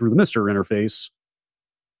enabled through the Mister interface.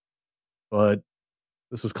 But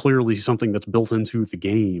this is clearly something that's built into the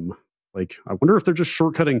game. Like, I wonder if they're just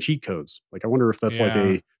shortcutting cheat codes. Like, I wonder if that's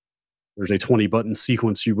like there's a 20 button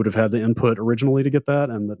sequence you would have had to input originally to get that,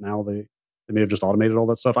 and that now they may have just automated all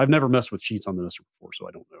that stuff. I've never messed with cheats on the Mister before, so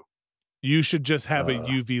I don't know. You should just have a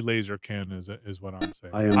UV laser cannon, is what I'm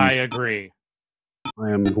saying. I agree.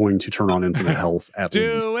 I am going to turn on infinite health at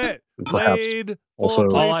least. Do it. And perhaps Blade also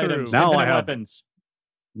all items. Now Infinite I have weapons.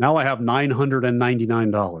 Now I have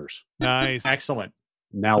 $999. Nice. Excellent.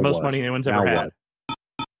 Now the most what? money anyone's now ever had.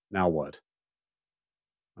 Now what?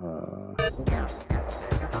 I'm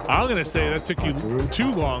gonna say that took you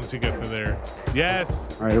too long to get to there.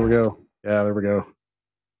 Yes. All right, here we go. Yeah, there we go.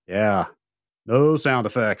 Yeah. No sound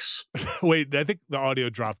effects. Wait, I think the audio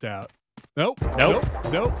dropped out. Nope. Nope.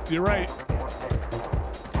 Nope. You're right.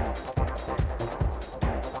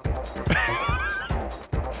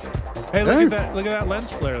 Hey, look at that! Look at that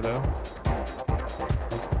lens flare, though.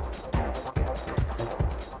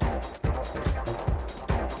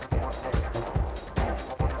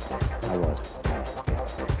 Now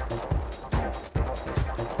what?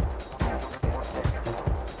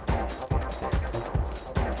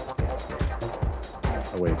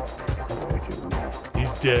 Oh wait.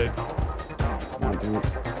 He's dead. Oh, damn it.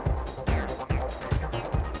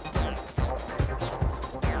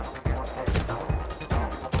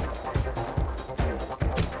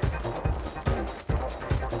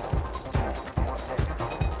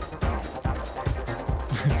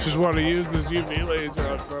 Just want to use this UV laser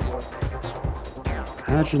on someone.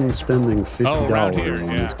 Imagine spending $50 around here,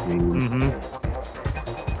 on yeah. this game.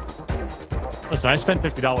 Listen, I spent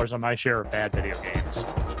 $50 on my share of bad video games.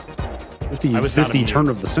 50, I was not 50 immune. turn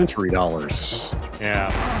of the century dollars. Yeah.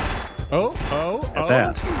 At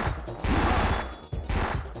that.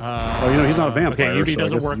 Oh, you know, he's not a vampire. Okay, UV so I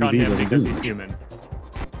doesn't guess work UV on him doesn't because do he's much. human.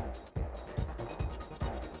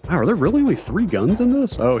 Wow, are there really only 3 guns in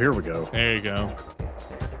this? Oh, here we go. There you go.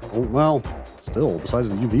 Oh, well, still, besides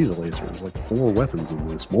the UV laser, there's like 4 weapons in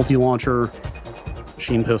this. Multi-launcher,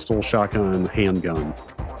 machine pistol, shotgun, handgun.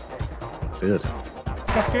 That's it. It's a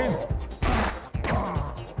tough game.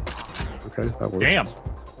 Okay, that works. Damn.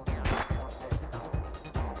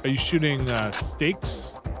 Are you shooting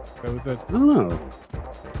stakes? I don't know.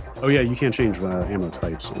 Oh, yeah, you can't change ammo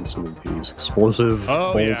types on some of these. Explosive,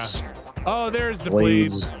 Oh, bolts, Oh, there's the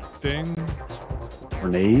Blades. blade thing.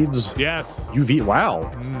 grenades. Yes. UV,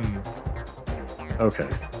 wow. Mm. Okay.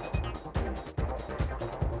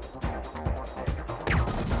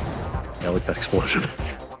 Yeah, I like that explosion.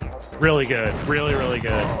 Really good. Really, really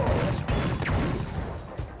good.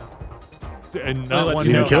 And Well, not let's one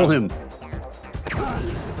you know You kill how- him.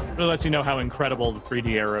 Really lets you know how incredible the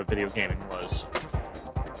 3D era of video gaming was.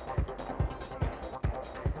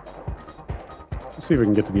 Let's see if we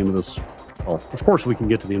can get to the end of this. Well, of course we can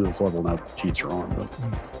get to the end of this level now that the cheats are on, but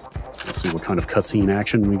let's see what kind of cutscene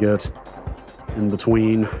action we get in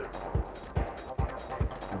between.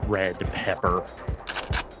 Red pepper.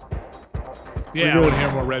 Yeah, I want to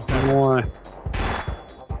hear more red pepper. Why?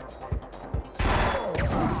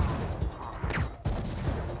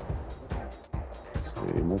 Let's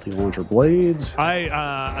see, multi-launcher blades.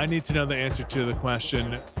 I need to know the answer to the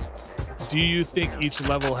question. Do you think each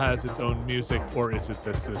level has its own music, or is it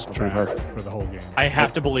this track for the whole game? I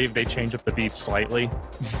have to believe they change up the beats slightly.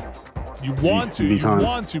 You want to. You time.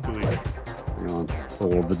 want to believe it. Hang on.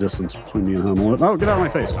 Pull the distance between me and home. Oh, get out of my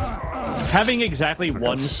face. Having exactly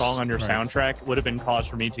one song on your Nice. soundtrack would have been cause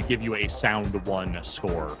for me to give you a Sound 1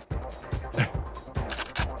 score.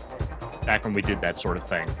 Back when we did that sort of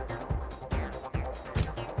thing.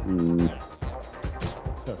 Hmm.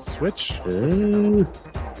 Is that a Switch?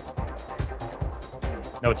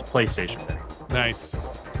 No, it's a PlayStation thing.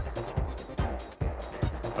 Nice.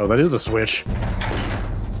 Oh, that is a Switch.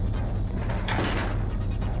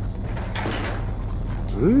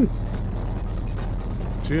 Hmm.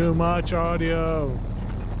 Too much audio.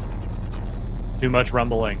 Too much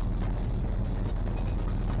rumbling.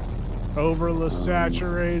 Overly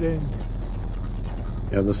saturating.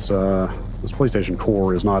 Yeah, this PlayStation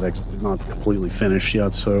Core is not not completely finished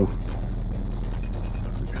yet, so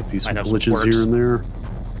there could be some Might have some glitches quirks. here and there.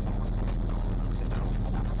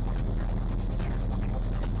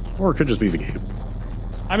 Or it could just be the game.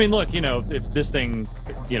 I mean, look, you know, if this thing,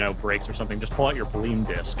 you know, breaks or something, just pull out your Bleem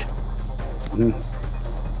disc. Mhm.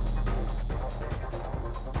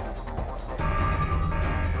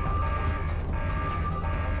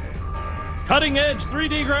 Cutting edge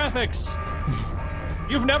 3D graphics.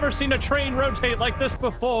 You've never seen a train rotate like this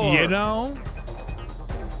before. You know,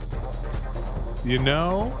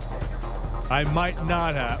 I might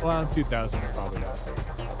not have. Well, in 2000, I probably not.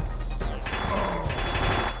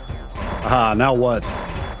 Ah, now what?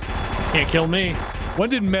 Can't kill me. When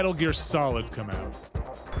did Metal Gear Solid come out?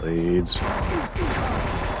 Blades.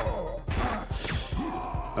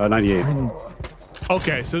 98.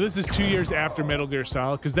 Okay, so this is 2 years after Metal Gear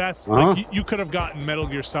Solid, because that's Uh-huh. like you could have gotten Metal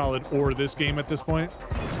Gear Solid or this game at this point.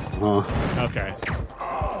 Okay.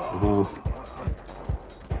 Uh-huh.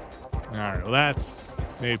 All right. Well, that's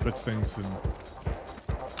maybe puts things in.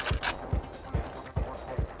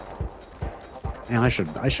 Man, I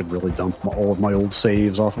should really dump all of my old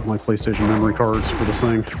saves off of my PlayStation memory cards for this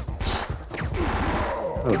thing.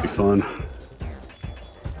 That would be fun.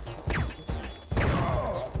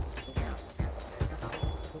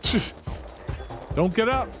 Don't get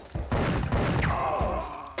up.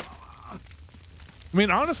 I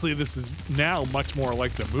mean, honestly, this is now much more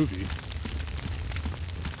like the movie.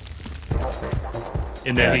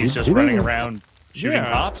 And then he's just running around shooting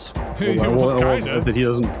cops. Well, that he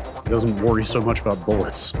doesn't worry so much about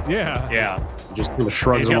bullets. Yeah. Yeah. He just kind of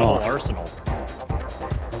shrugs He's them got a off. whole arsenal.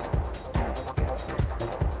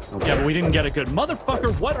 Okay. Yeah, but we didn't get a good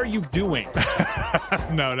motherfucker. What are you doing?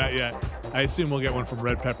 No, not yet. I assume we'll get one from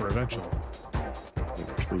Red Pepper eventually.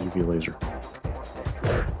 UV laser.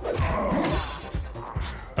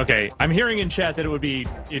 Okay, I'm hearing in chat that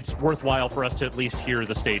it's worthwhile for us to at least hear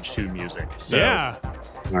the stage 2 music. So, yeah.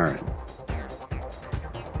 All right.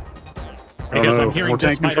 Because I'm hearing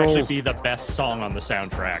this might actually be the best song on the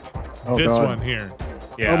soundtrack. Oh, this God. one here.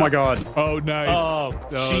 Yeah. Oh my God. Oh, nice. Oh,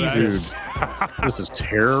 Jesus. This is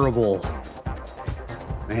terrible.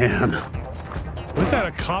 Man. What is that,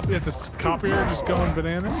 a copy? It's a copier just going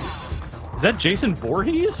bananas? Is that Jason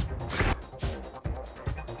Voorhees?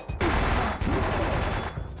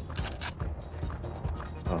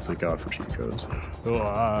 Oh, thank God for cheat codes.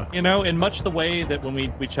 You know, in much the way that when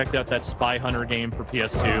we checked out that Spy Hunter game for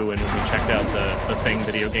PS2 and when we checked out the Thing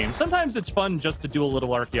video game, sometimes it's fun just to do a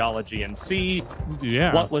little archaeology and see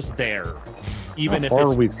what was there, even if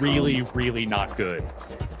it's really, really not good.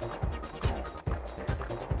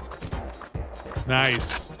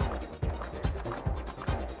 Nice.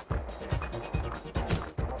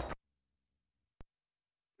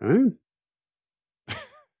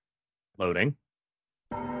 Loading.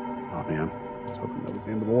 Oh man, I was hoping that was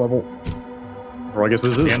the end of the level. Or I guess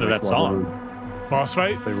this is the end of that song. Boss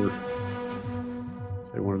fight? If they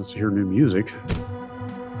wanted us to hear new music.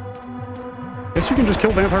 I guess you can just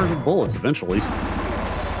kill vampires with bullets eventually.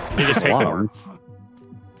 You just take them.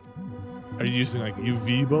 Are you using like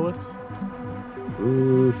UV bullets?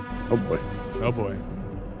 Oh boy. Oh boy.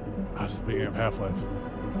 Speaking of Half-Life.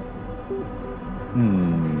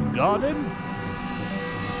 Garden?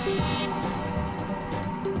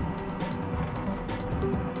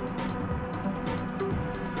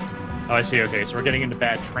 Oh, I see. Okay, so we're getting into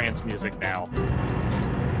bad trance music now.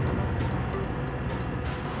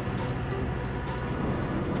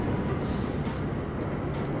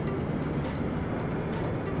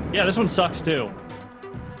 Yeah, this one sucks too.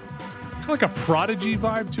 It's kind of like a Prodigy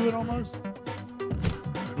vibe to it almost.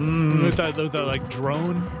 With that like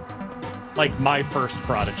drone. Like my first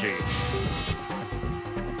Prodigy.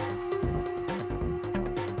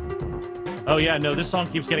 Oh yeah, no, this song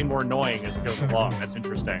keeps getting more annoying as it goes along. That's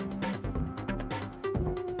interesting.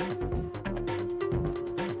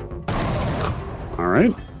 All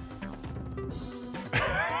right.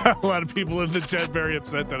 A lot of people in the chat very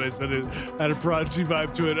upset that I said it had a Prodigy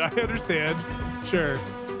vibe to it. I understand. Sure.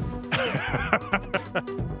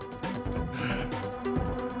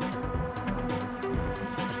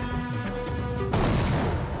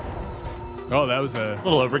 Oh, that was a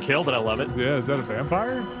little overkill, but I love it. Yeah, is that a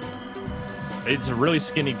vampire? It's a really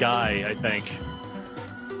skinny guy, I think.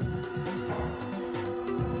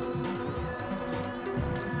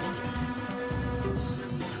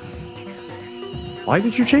 Why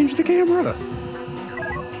did you change the camera?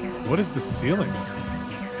 What is the ceiling?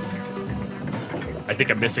 I think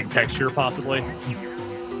a missing texture, possibly.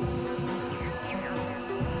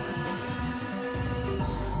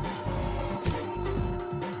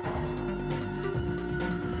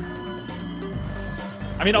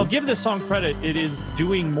 I mean, I'll give this song credit. It is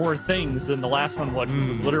doing more things than the last one, which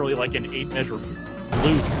was literally like an 8-measure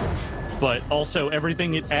loop. But also,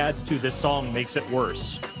 everything it adds to this song makes it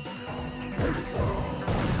worse.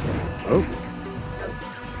 Oh.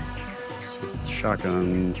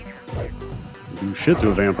 Shotgun. Do shit to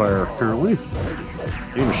a vampire, apparently.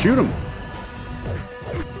 Can't even shoot him.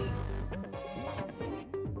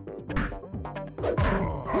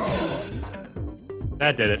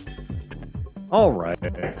 That did it. All right.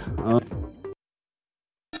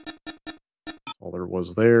 All there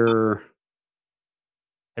was there.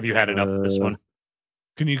 Have you had enough of this one?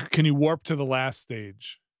 Can you warp to the last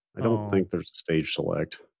stage? I don't think there's a stage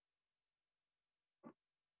select.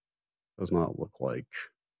 Does not look like.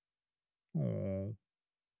 Well,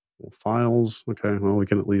 files. Okay. Well, we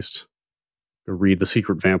can at least go read the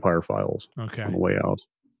secret vampire files. Okay. On the way out.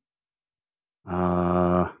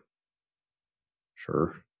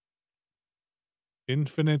 Sure.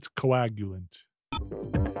 Infinite coagulant. I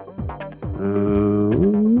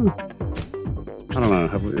don't know.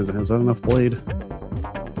 Has that enough blade?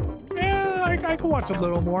 Yeah, I can watch a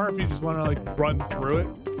little more if you just want to like run through it.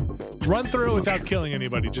 Run through it without killing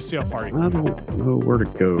anybody. Just see how far you can. I don't know where to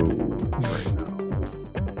go right now.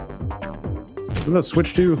 What did that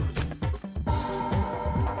switch to?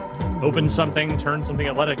 open something, turn something,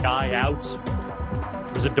 let a guy out.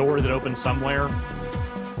 There's a door that opens somewhere.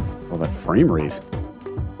 Oh, that frame rate.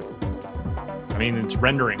 I mean, it's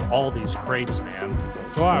rendering all these crates, man.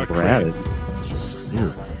 It's a lot of crates.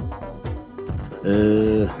 Yeah.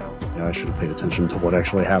 Yeah, I should have paid attention to what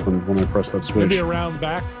actually happened when I pressed that switch. Maybe around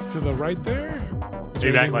back to the right there?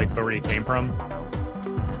 Maybe back like where you came from?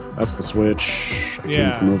 That's the switch. I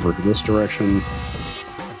Yeah. came from over to this direction.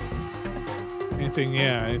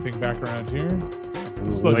 Anything back around here? Oh, yeah,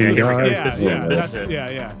 This- here we go. yeah, This is yeah, it. This that's, is it.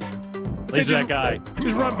 yeah. Laser that guy.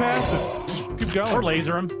 Just run past it. Just keep going. Or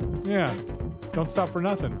laser him. Yeah. Don't stop for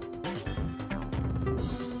nothing.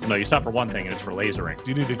 No, you stop for one thing, and it's for lasering.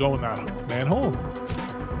 You need to go in that manhole.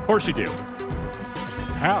 Of course you do.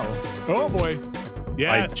 How? Oh boy. By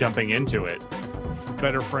Yes. jumping into it. For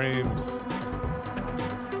better frames.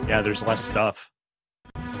 Yeah, there's less stuff.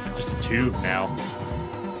 Just a tube now.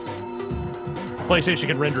 PlayStation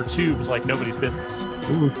can render tubes like nobody's business.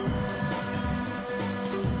 Ooh.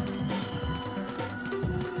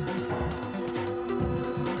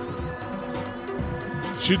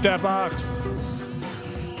 Shoot that box.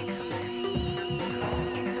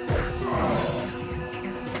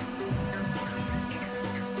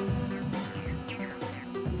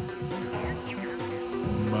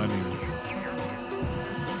 Money.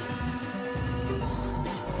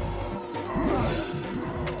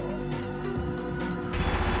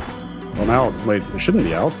 Well, now, wait, it shouldn't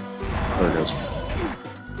be out. There it is.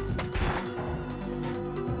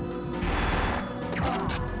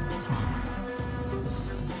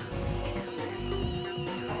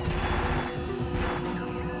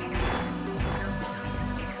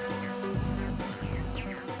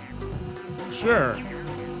 Sure.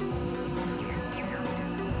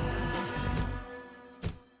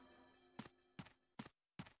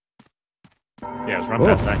 Yeah, let's run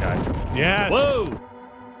past that guy. Yes. Whoa!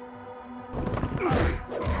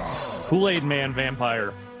 Kool-Aid Man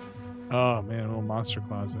vampire. Oh man, a little monster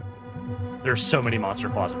closet. There's so many monster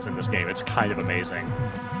closets in this game. It's kind of amazing.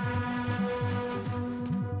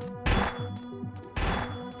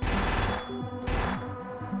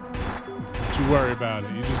 Don't you worry about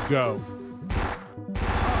it. You just go.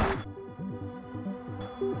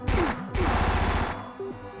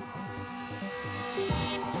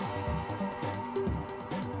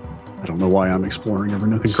 I don't know why I'm exploring every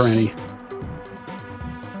nook and cranny.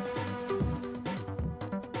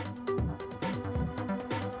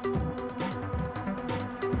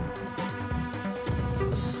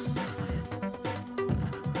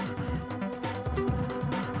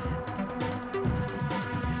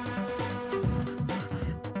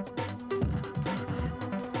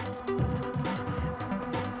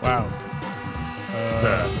 Wow.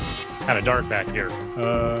 It's kind of dark back here.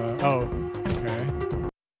 Oh. Okay.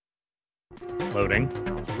 Loading.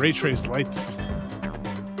 It's ray trace lights.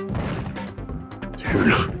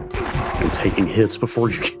 Dude. And taking hits before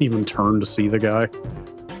you can even turn to see the guy.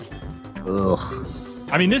 Ugh.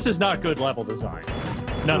 I mean, this is not good level design.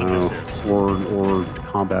 None of this is. Or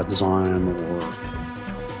combat design or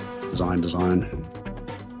design.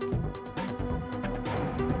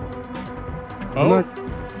 Oh.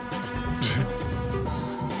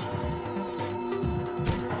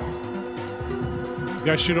 You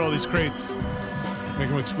gotta shoot all these crates. Make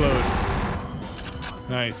them explode.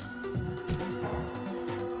 Nice.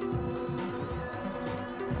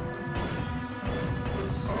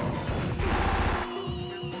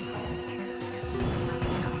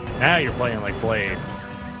 Now you're playing like Blade.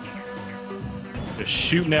 Just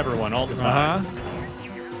shooting everyone all the time.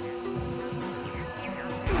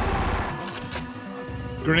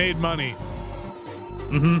 Grenade money.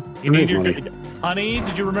 Mm-hmm. You need your Grenade honey.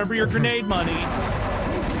 Did you remember your grenade money? I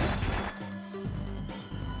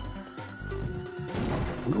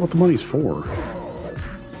wonder what the money's for.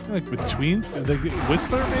 Like between like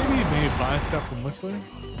Whistler, maybe? Maybe buy stuff from Whistler.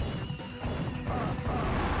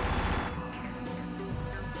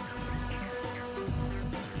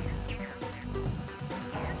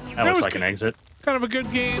 That looks like an exit. Kind of a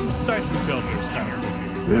good game. Siphon Filter's kind of a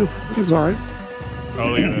good game. Yeah, it's alright. Oh,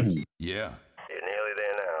 look at this. Yeah. You're nearly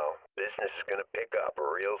there now. Business is gonna pick up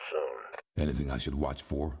real soon. Anything I should watch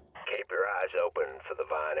for? Keep your eyes open for the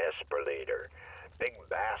Vine Esper leader. Big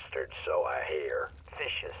bastard, so I hear.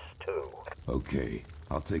 Vicious, too. Okay,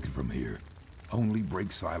 I'll take it from here. Only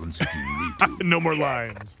break silence if you need to. No more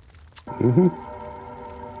lines. Mm-hmm.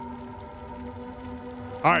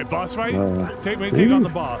 All right, boss fight. Take on the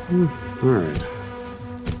boss. Alright.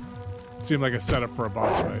 Seemed like a setup for a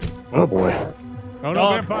boss fight. Oh boy. Oh no,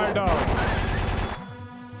 Dog. vampire dog.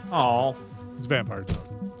 Oh, It's vampire dog.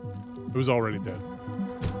 It was already dead.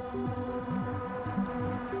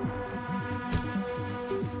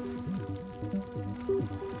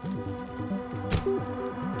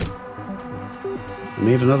 I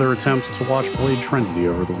made another attempt to watch Blade Trinity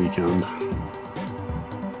over the weekend.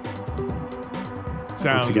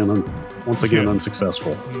 Once again,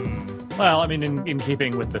 unsuccessful. Well, I mean, in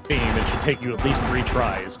keeping with the theme, it should take you at least 3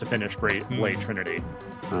 tries to finish Blade Trinity.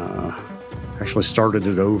 Actually started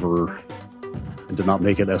it over and did not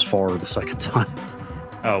make it as far the second time.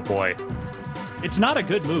 Oh, boy. It's not a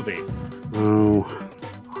good movie. No,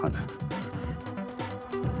 it's not.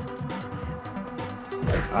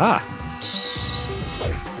 Ah.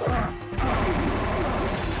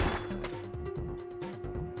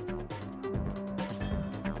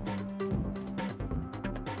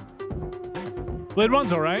 Blade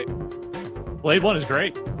 1's all right. Blade 1 is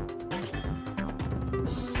great.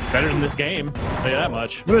 Better than this game, I'll tell you that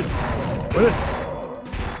much. Good.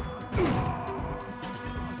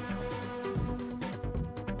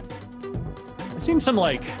 I've seen some,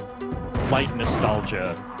 like, light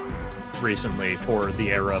nostalgia recently for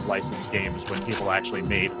the era of licensed games when people actually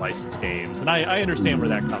made licensed games. And I understand where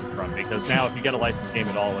that comes from, because now if you get a licensed game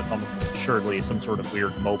at all, it's almost assuredly some sort of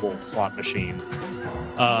weird mobile slot machine.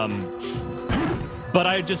 But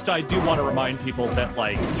I do want to remind people that,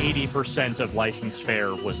 like, 80% of licensed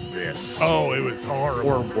fare was this. Oh, it was horrible.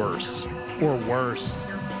 Or worse. Or worse.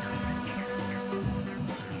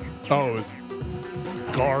 Oh, it was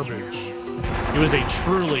garbage. It was a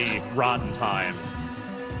truly rotten time.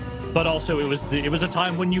 But also, it was a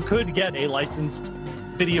time when you could get a licensed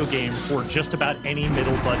video game for just about any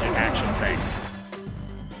middle-budget action thing.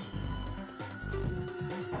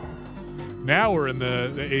 Now we're in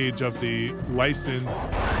the age of the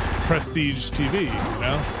licensed prestige TV, you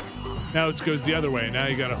know? Now it goes the other way. Now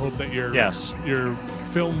you got to hope that your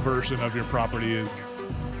film version of your property is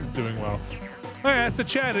doing well. Oh, yeah, that's the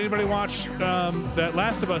chat. Anybody watch that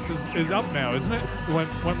Last of Us is up now, isn't it?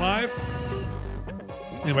 Went live?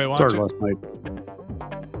 Anybody watch it? Last night.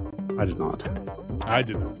 I did not. I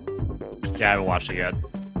did not. Yeah, I haven't watched it yet.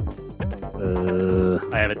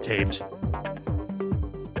 I have it taped.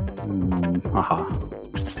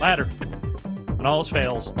 Ladder. When all else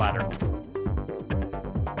fails, ladder.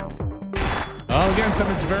 Oh, again,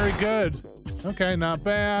 something's very good. Okay, not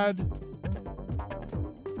bad.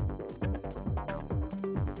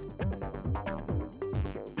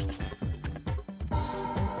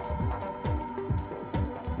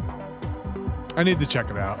 I need to check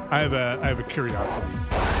it out. I have a curiosity.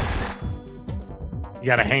 You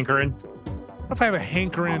got a hankering? What if I have a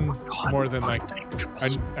hankering more than like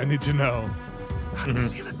I need to know?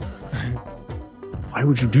 Why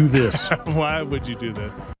would you do this? Why would you do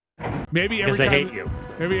this? Maybe every because time they hate you.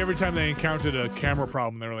 Maybe every time they encountered a camera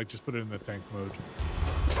problem, they were like, just put it in the tank mode.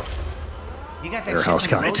 You got that Warehouse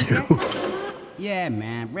shit on guy the too. road yet? Yeah,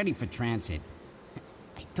 man, ready for transit.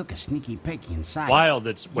 I took a sneaky peek inside. Wild,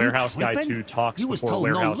 it's Warehouse Guy tripping? 2 talks You was before told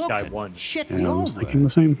no Warehouse Guy looking. 1. Shit, Yeah, we I all was were. thinking the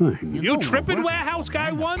same thing. You tripping, we're Warehouse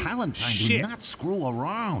Guy 1? Palatine Shit. do not screw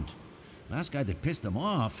around. Last guy that pissed him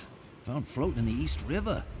off found floating in the East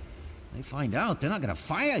River. They find out, they're not gonna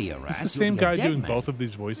fire your ass. It's the You'll same be a guy dead doing man. both of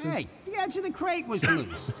these voices. Hey, the edge of the crate was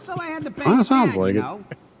loose, so I had to bang Kinda it sounds down, like you it. know?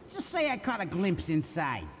 Just say I caught a glimpse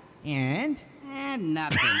inside. And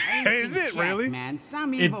nothing. I didn't Is see it jack, really? Man.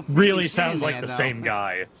 Some It evil really freaking sounds sitting like there, the though. same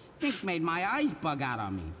guy. Stink made my eyes bug out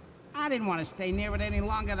on me. I didn't want to stay near it any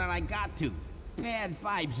longer than I got to. Bad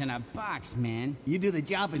vibes in a box, man. You do the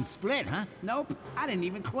job and split, huh? Nope. I didn't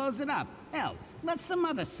even close it up. Hell, let some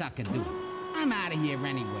other sucker do it. I'm out of here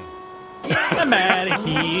anyway. I'm out of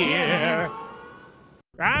here.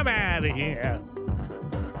 I'm out of here.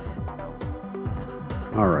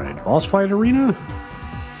 All right, boss fight arena.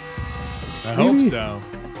 I hope Maybe. so.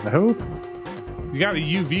 I hope. You got a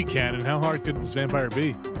UV cannon. How hard could this vampire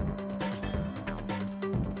be?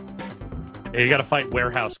 Yeah, you gotta fight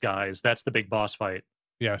Warehouse Guys. That's the big boss fight.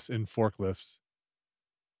 Yes, in forklifts.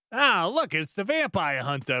 Ah, look, it's the vampire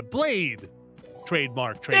hunter, Blade.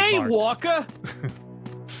 Trademark. Hey, Walker!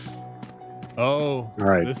 Oh, All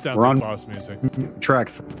right, this sounds we're like on boss music. track.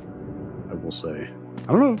 I will say.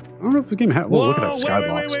 I don't know if this game has. Whoa, look at that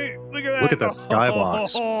skybox. Wait. Look at that. Look at that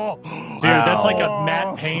skybox. Dude, that's like a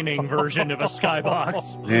matte painting version of a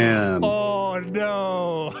skybox. Man. Oh,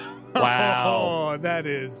 no. Wow. Oh, that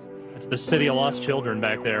is. It's the City of Lost Children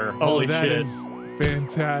back there. Oh, Holy that shit. is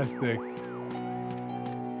fantastic.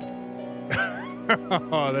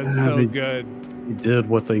 Oh, that's Yeah, so they- good. They did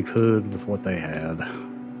what they could with what they had.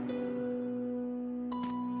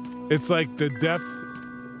 It's like the depth.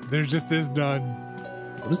 There just is none.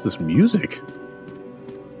 What is this music?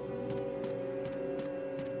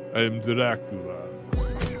 I'm Dracula.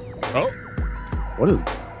 Oh, What is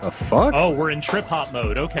the fuck? Oh, we're in trip hop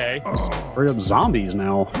mode. Okay. Straight up zombies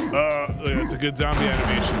now. it's a good zombie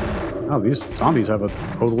animation. Oh, these zombies have a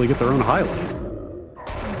totally get their own highlight.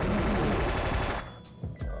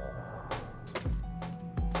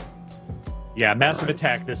 Yeah, massive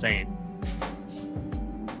attack. This ain't.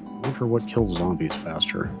 I wonder what kills zombies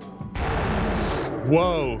faster.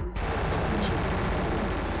 Whoa.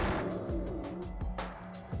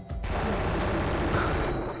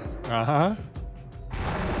 Uh-huh.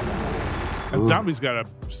 And zombie's got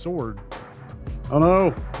a sword. Oh no!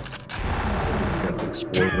 You gotta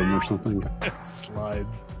explode them or something. Slide.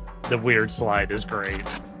 The weird slide is great.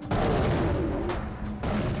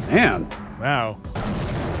 Man, Wow.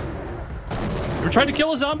 You're trying to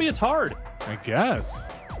kill a zombie, it's hard. I guess.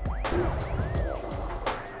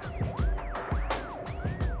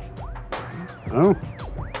 oh.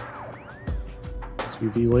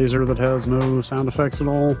 UV laser that has no sound effects at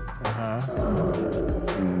all. Uh-huh.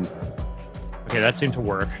 Okay, that seemed to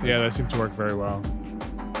work. Yeah, that seemed to work very well.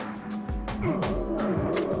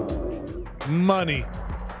 Money.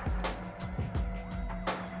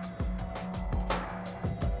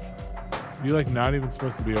 You like not even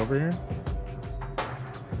supposed to be over here?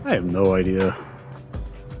 I have no idea.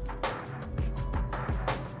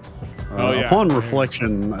 Oh, yeah. Upon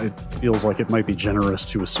reflection, it feels like it might be generous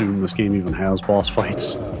to assume this game even has boss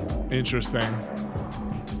fights. Interesting.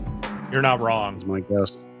 You're not wrong. That's my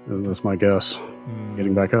guess. That's my guess.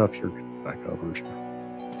 Getting back up. You're getting back up, aren't you?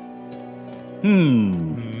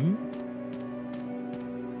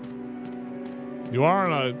 You are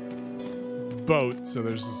on a boat, so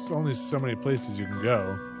there's only so many places you can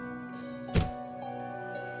go.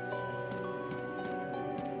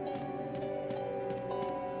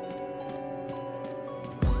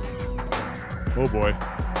 Oh boy.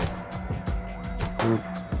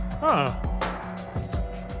 Huh.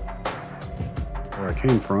 Where I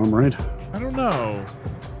came from, right? I don't know.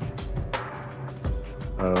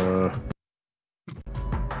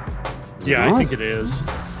 Yeah, I What? think it is.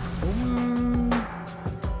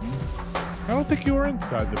 I don't think you were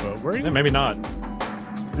inside the boat, were you? Yeah, maybe not.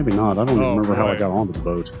 Maybe not. I don't even Oh, remember how I boy. got onto the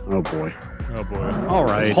boat. Oh boy. Oh boy. All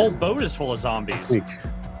right. This whole boat is full of I zombies. think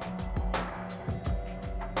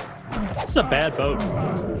It's a bad boat.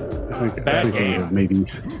 Bad game.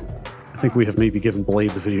 I think we have maybe given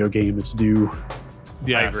Blade the video game its due.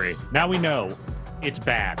 Yes. I agree. Now we know it's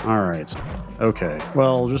bad. All right. Okay.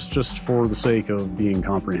 Well, just for the sake of being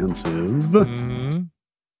comprehensive, Mm-hmm.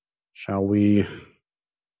 shall we?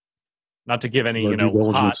 Not to give any, Due hot,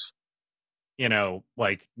 diligence.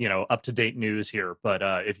 up to date news here, but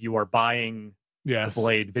if you are buying Yes. the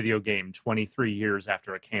Blade video game 23 years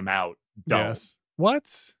after it came out, don't, Yes.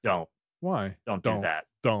 What? don't Why? do that.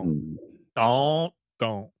 Don't. Don't.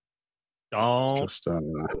 Don't. It's just.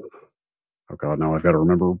 Oh God! Now I've got to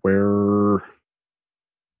remember where.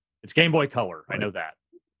 It's Game Boy Color. I know that.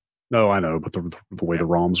 No, I know, but the way the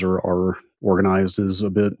ROMs are organized is a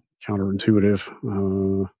bit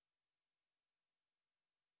counterintuitive.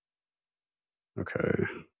 Okay.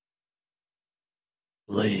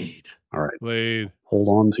 Blade. All right. Blade. Hold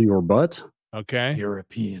on to your butt. Okay.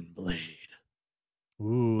 European Blade.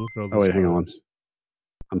 Ooh, look at all Oh, those wait, hang on. colors.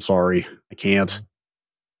 I'm sorry. I can't.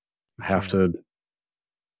 I have to.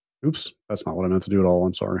 Oops. That's not what I meant to do at all.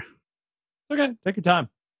 I'm sorry. Okay, take your time.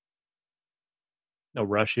 No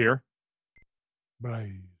rush here.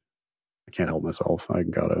 Blade. I can't help myself. I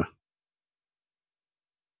gotta.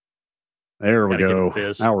 There we Gotta give go. it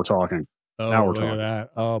this. Now we're talking. Oh, Now we're look at talking. that.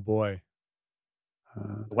 Oh boy.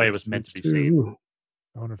 The way it was meant to be seen.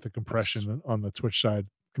 I wonder if the compression on the Twitch side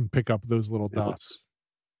can pick up those little Yeah, dots.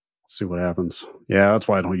 Let's see what happens. Yeah, that's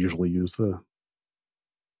why I don't usually use the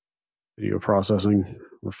video processing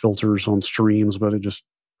or filters on streams, but it just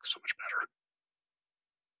looks so much better.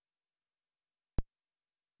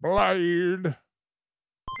 Blade.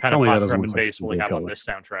 What kind Tell of me that hot doesn't drum look and like bass will we Game have Boy on Color. this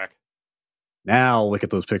soundtrack? Now look at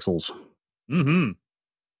those pixels. Mm-hmm.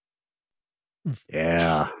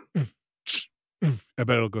 Yeah. I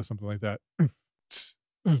bet it'll go something like that.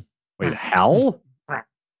 Wait, Hal?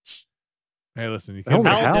 Hey, listen, you The hell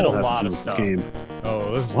can't. Hal did a have to lot do of with this stuff. Game? Oh,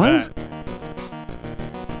 listen to What?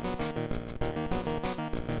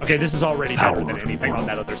 Mm-hmm. Okay, this is already better than anything on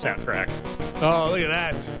that other soundtrack. that. Oh, look at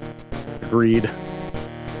that. Agreed.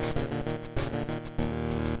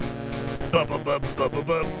 Bub.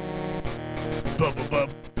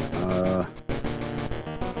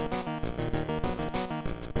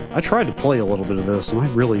 I tried to play a little bit of this, and I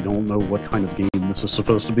really don't know what kind of game this is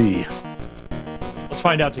supposed to be. Let's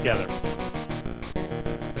find out together.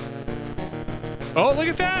 Oh, look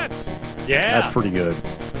at that. Yeah, That's pretty good.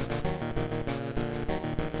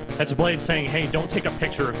 that's Blade saying, "Hey, don't take a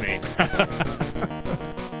picture of me."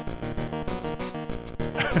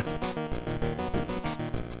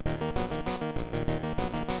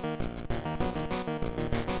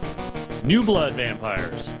 New Blood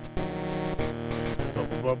vampires.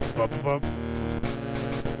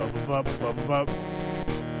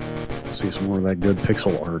 See some more of that good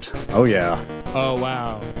pixel art. Oh yeah. Oh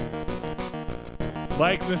wow.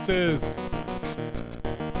 Likenesses.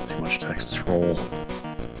 Too much text scroll.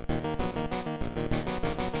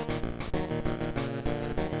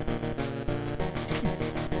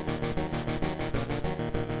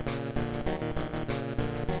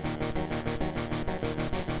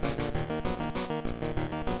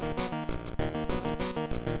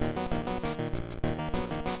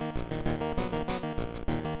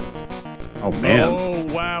 Oh man. Oh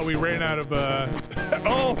wow, we ran out of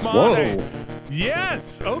oh my. Whoa.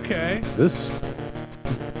 Yes, okay. This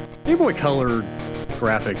Game Boy Color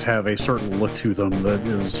graphics have a certain look to them that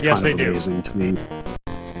is Yes, kind of they do. amazing to me.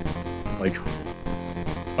 Like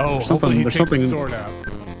Oh, There's something- hopefully he there's takes the something- sword out.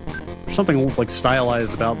 there's something like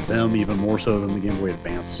stylized about them even more so than the Game Boy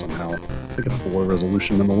Advance somehow. I think it's the low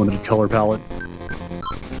resolution and the limited color palette.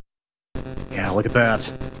 Yeah, look at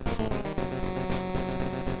that.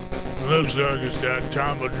 Looks like it's that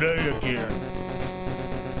time of day again.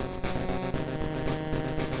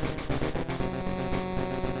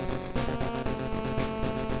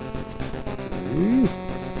 Mm.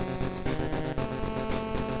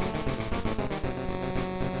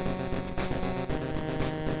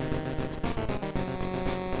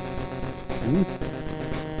 Mm.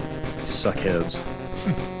 Suckheads.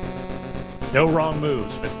 No wrong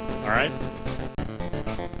moves, but all right.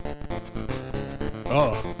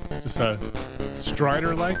 Oh, it's just a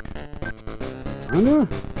Strider like. Kinda.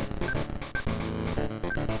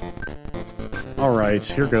 All right,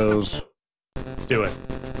 here goes. Let's do it.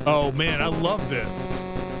 Oh man, I love this.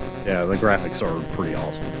 Yeah, the graphics are pretty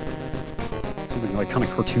awesome. Something like kind of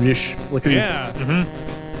cartoonish looking. Yeah.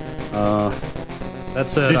 That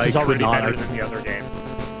said, This is I could already not better than the other game.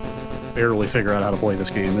 barely figure out how to play this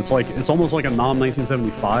game. It's almost like a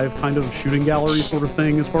non-1975 kind of shooting gallery sort of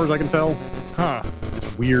thing, as far as I can tell. Huh.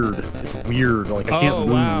 It's weird. It's weird. Like I can't Oh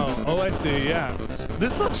move. wow. Oh, I see. Yeah.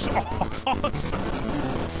 This looks awesome.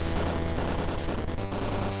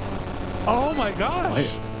 Oh my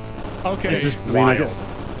gosh. Okay. This is I mean,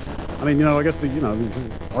 I wild. guess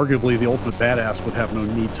arguably the ultimate badass would have no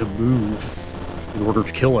need to move in order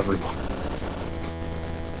to kill everyone.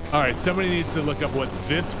 All right. Somebody needs to look up what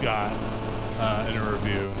this got in a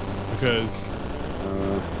review because,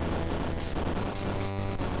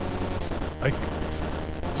 like,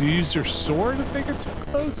 do you use your sword if they get too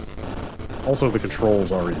close? Also, the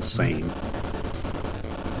controls are insane.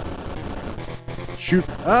 Shoot!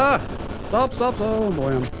 Ah! Stop! Stop! Oh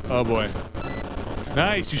boy! Oh boy.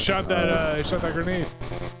 Nice. You shot that. You shot that grenade.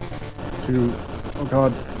 Shoot! Oh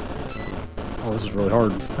god! Oh, this is really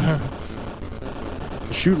hard.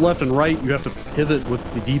 To shoot left and right, you have to pivot with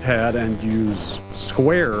the D-pad and use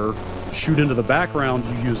square. Shoot into the background,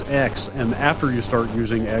 you use X, and after you start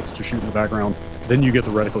using X to shoot in the background, then you get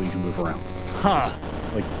the reticle you can move around. Huh.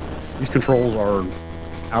 Like, these controls are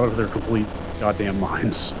out of their complete goddamn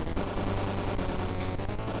minds.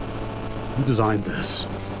 Who designed this?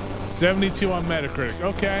 72 on Metacritic.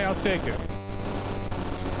 Okay, I'll take it.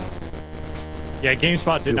 Yeah,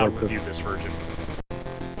 GameSpot did You not like the- review this version.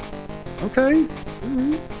 Okay.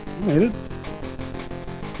 Alright. I made it.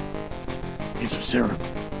 Piece of syrup.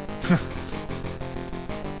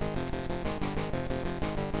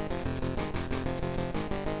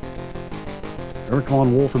 Eric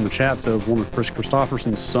Von Wolf in the chat says one of Chris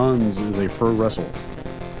Christopherson's sons is a pro wrestler.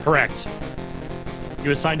 Correct. He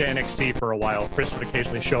was signed to NXT for a while. Chris would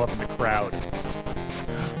occasionally show up in the crowd.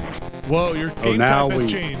 Whoa, your game now type has we-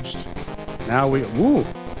 changed. Now we... Woo!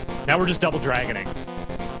 Now we're just double dragoning.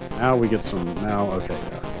 Now we get some... Now, okay,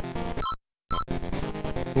 yeah.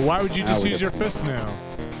 But why would you Now just we use get your some- fist now?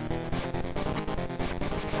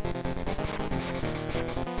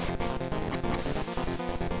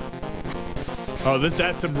 Oh,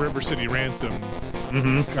 that's some River City Ransom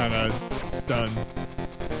kind of stun.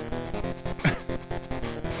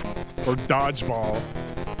 Or dodgeball.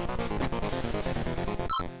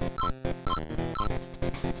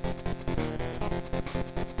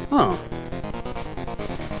 Huh.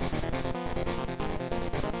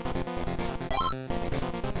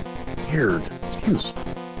 Weird. This game's...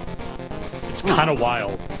 It's kind of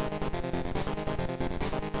wild.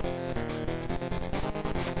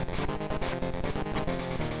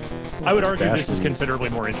 I would argue this is Dashing. considerably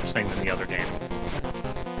more interesting than the other game.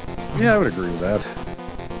 Yeah, I would agree with that.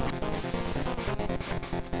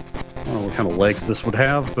 I don't know what kind of legs this would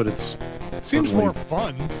have, but it's... Seems certainly- more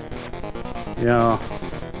fun. Yeah.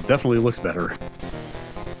 Definitely looks better.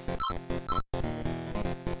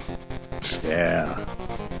 Yeah.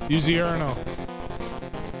 Use the urinal.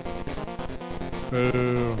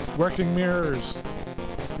 Boo. Working mirrors.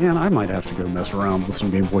 Man, I might have to go mess around with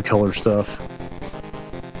some Game Boy Color stuff. I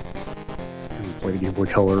haven't played a Game Boy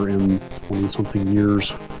Color in 20-something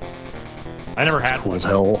years. I never had Cool one. as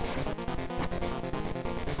hell.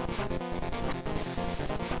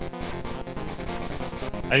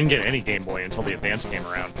 I didn't get any Game Boy until the Advance came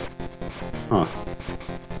around. Huh.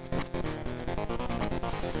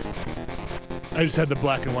 I just had the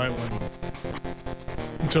black and white one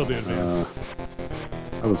until the Advance.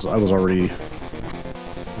 I was already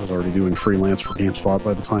doing freelance for GameSpot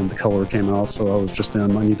by the time the Color came out, so I was just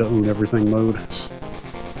in I need to own everything mode.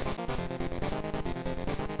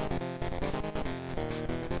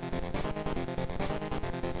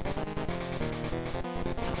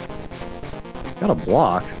 Got a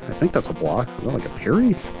block. I think that's a block. Is that like a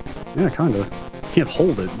parry? Yeah, kind of. You can't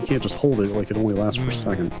hold it. You can't just hold it like it only lasts for a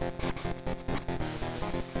second.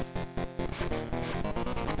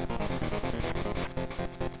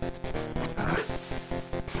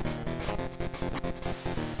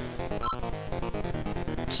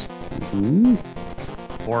 Ooh.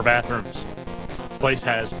 4 bathrooms. This place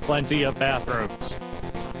has plenty of bathrooms.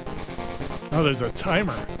 Oh, there's a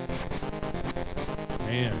timer.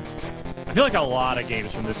 Man. I feel like a lot of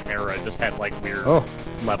games from this era just had like weird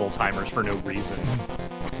level timers for no reason.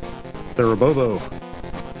 It's their Bobo.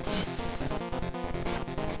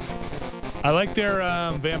 I like their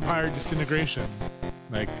vampire disintegration.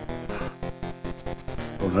 Like,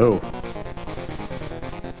 Oh no.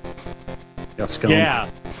 Got scum. Yeah.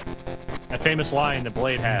 That famous line that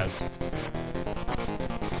Blade has.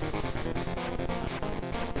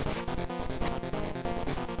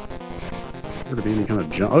 There to be any kind of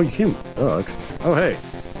jump. Oh, you can't duck. Oh, hey.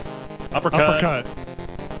 Uppercut. uppercut.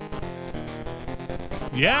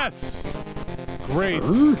 Yes! Great.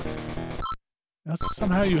 Now,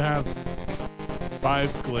 somehow you have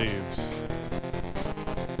 5 glaives.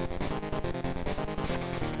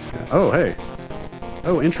 Oh, hey.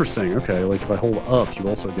 Oh, interesting. Okay, like if I hold up, you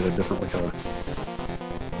also get a different, like a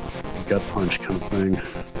gut punch kind of thing.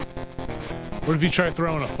 What if you try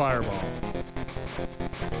throwing a fireball?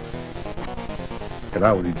 Okay,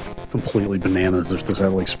 that would be completely bananas if this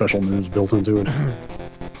had like special moves built into it.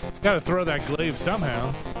 Gotta throw that glaive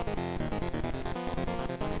somehow.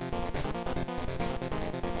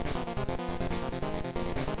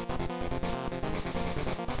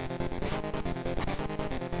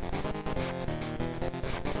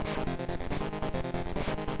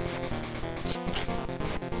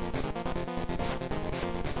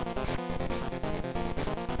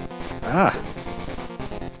 Ah.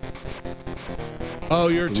 Oh,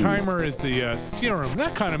 your timer is the serum.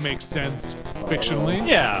 That kind of makes sense, fictionally.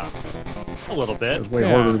 Yeah. A little It was bit. way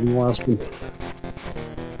harder than the last one.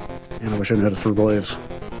 And I wish I knew how to throw glaives.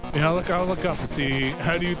 Yeah, I'll look up and see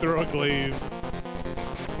how do you throw a glaive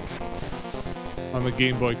on the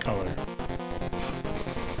Game Boy Color.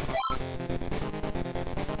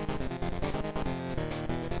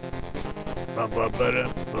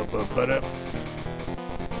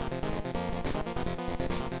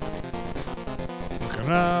 Looking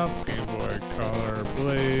up, Game Boy Color,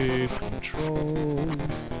 blade,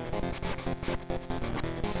 controls.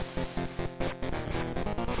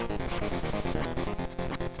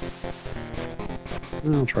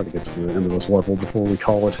 I'll try to get to the end of this level before we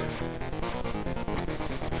call it.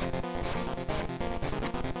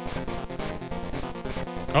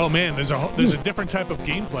 Oh man, there's a different type of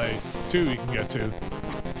gameplay too you can get to.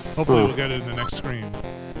 Hopefully we'll get it in the next screen.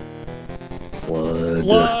 Blood.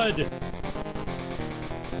 Blood!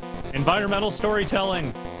 Environmental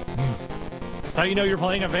storytelling. That's how you know you're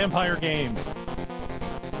playing a vampire game.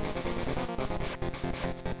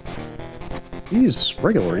 These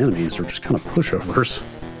regular enemies are just kind of pushovers.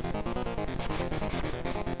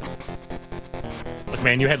 Look,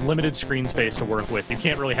 man, you had limited screen space to work with. You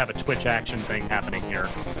can't really have a Twitch action thing happening here.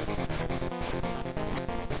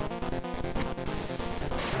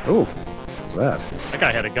 Oh, what's that? That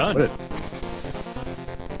guy had a gun. What?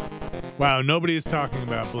 Wow, nobody is talking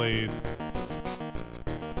about Blade.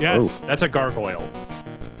 Yes. That's a gargoyle.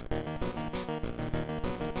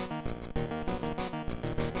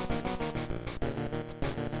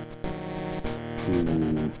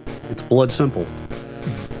 It's blood simple.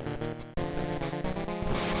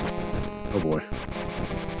 Oh boy.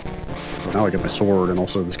 Oh, now I get my sword, and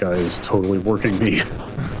also this guy is totally working me.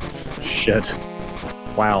 Shit.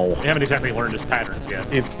 Wow. We haven't exactly learned his patterns yet.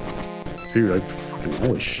 Dude, I fucking,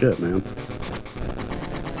 holy shit, man.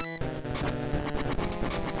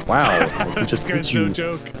 Wow. He just This guy's hits no you.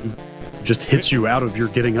 joke. just hits you out of your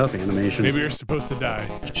getting up animation. Maybe you're supposed to die.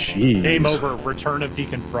 Jeez. Game over. Return of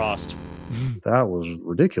Deacon Frost. That was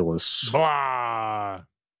ridiculous. Blah.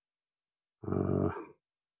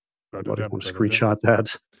 Everybody want to screenshot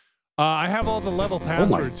that? I have all the level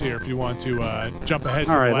passwords here if you want to jump ahead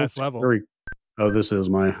to the last level. Oh, this is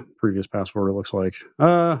my previous password, it looks like.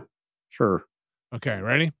 Sure. Okay,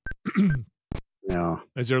 ready? Yeah.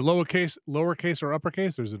 Is there lowercase or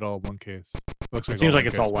uppercase, or is it all one case? It seems like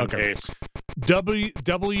it's all one case.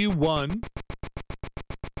 W1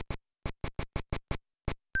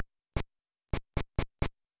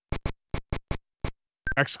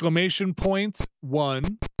 exclamation point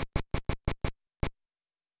 1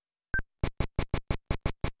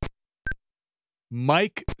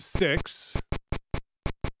 Mike 6.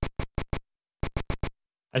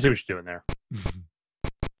 I see what you're doing there.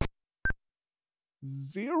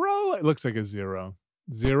 0? It looks like a 0.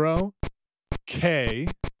 0 K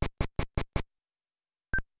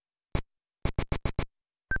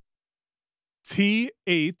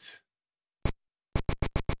T8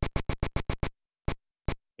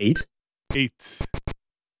 8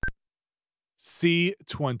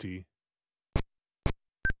 C20.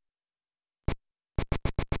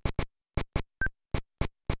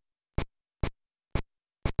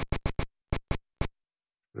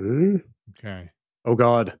 Okay. Oh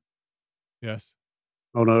God. Yes.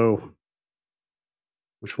 Oh no.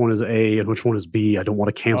 Which one is A and which one is B? I don't want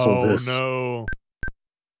to cancel this. Oh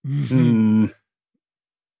no.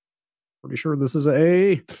 Pretty sure this is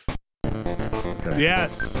A. Okay.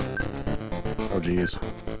 Yes. Oh geez.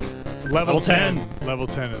 Level 10. Level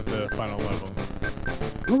 10 is the final level.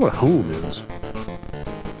 I don't know what home is.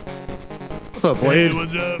 What's up, Blade? Hey,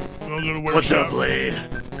 what's up? I'll go to work. What's up, Blade?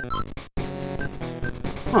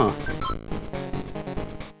 Huh.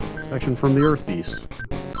 Protection from the Earth Beast.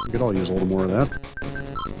 We could all use a little more of that.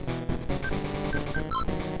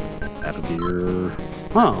 Out of here.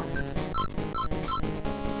 Huh.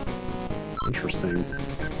 Interesting.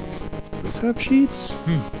 Does this have cheats?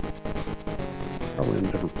 Probably in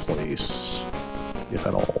a different place. If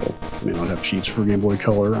at all. I may not have cheats for Game Boy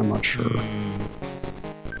Color, I'm not sure.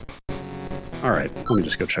 Alright, let me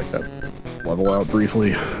just go check that level out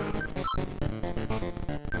briefly.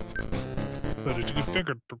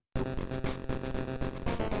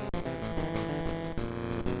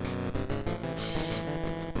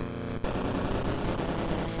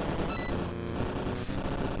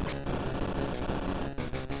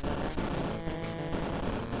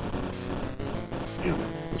 Damn,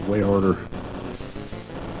 this is way harder.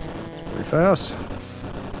 It's pretty fast.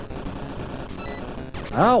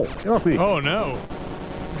 Ow! Get off me! Oh no!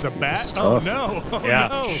 The bat? Oh no! Oh, yeah.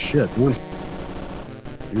 No. Shit, man.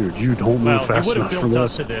 Dude, you don't move fast you would enough have for built up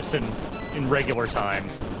this. to this in regular time.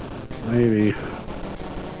 Maybe.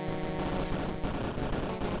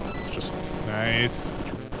 It's just Nice.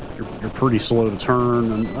 you're pretty slow to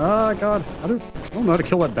turn, and God, I don't know how to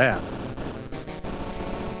kill that bat.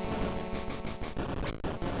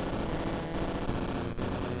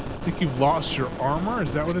 I think you've lost your armor?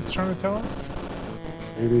 Is that what it's trying to tell us?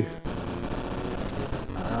 Maybe.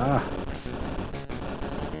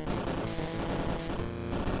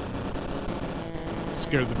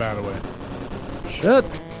 Scared the bat away. Shit.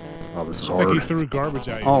 Oh, this is It's hard. like he threw garbage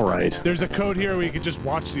at you. All right. There's a code here where you can just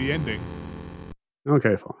watch the ending.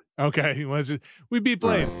 Okay, fine. Okay, we beat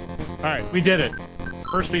Blade. All right. We did it.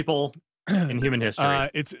 First people in human history.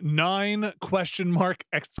 It's 9 question mark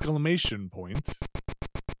exclamation point.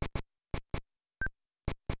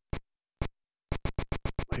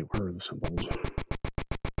 Wait, where are the symbols?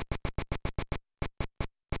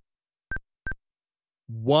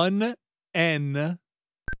 1 N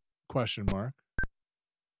question mark.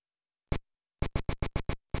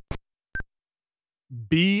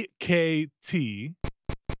 BKT.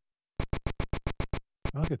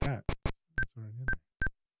 Oh, look at that. That's already in there.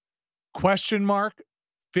 Question mark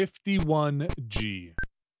 51G.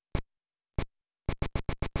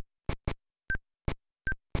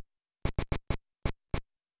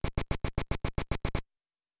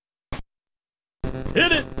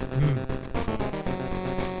 Hit it!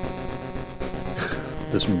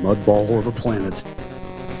 This mud ball of a planet.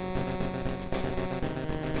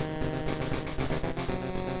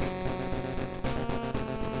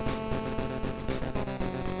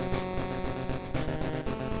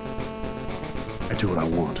 I do what I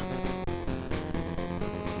want.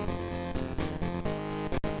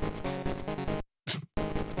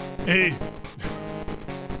 Hey.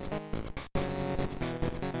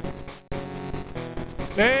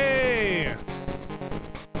 Hey.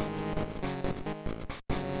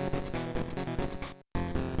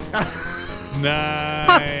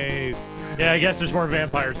 Nice. Yeah, I guess there's more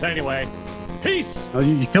vampires. Anyway, peace. Oh,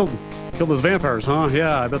 you killed those vampires, huh?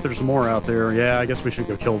 Yeah, I bet there's some more out there. Yeah, I guess we should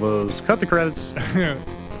go kill those. Cut the credits. I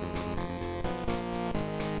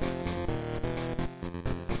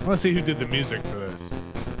want to see who did the music for this.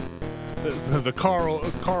 The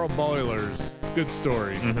Carl Boilers. Good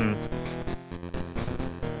story. Mm-hmm.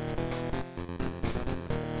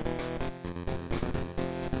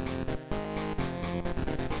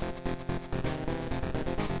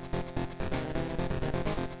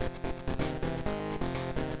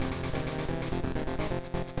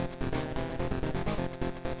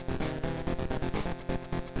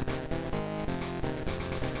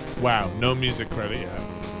 Wow, no music credit yet.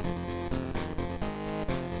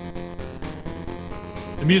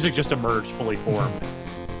 The music just emerged fully formed.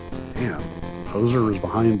 Damn, Poser is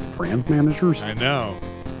behind brand managers. I know.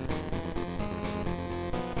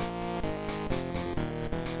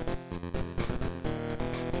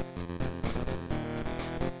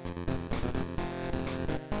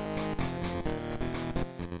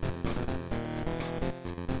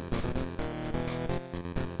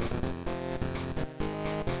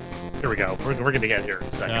 Here we go. We're going to get here in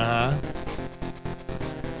a second. Uh-huh.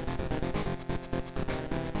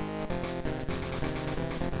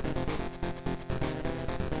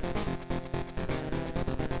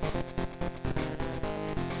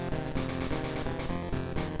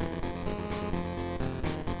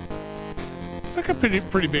 It's like a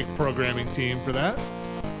pretty big programming team for that.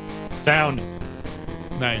 Sound.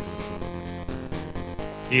 Nice.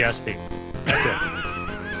 ESP. That's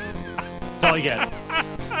it. That's all you get.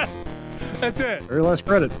 That's it. Very last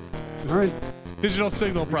credit. Just All right. digital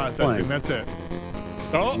signal processing. playing. That's it.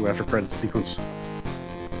 Oh, Ooh, after credit sequence.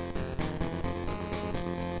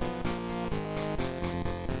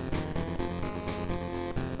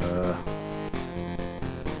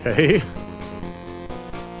 Okay.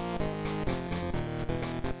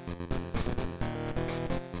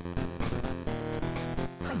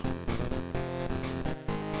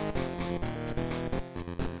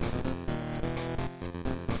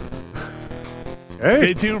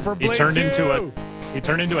 stay tuned for Blade 2. He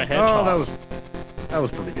turned into a hedgehog. Oh, that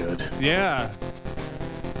was pretty good. Yeah,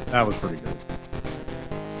 That was pretty good.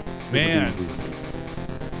 man.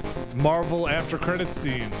 Marvel after credits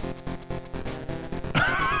scene.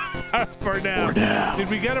 For now. Did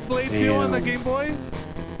we get a Blade 2 on the Damn. Game Boy?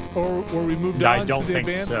 Or were we moved I on don't to the think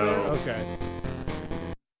advance so. there? Okay.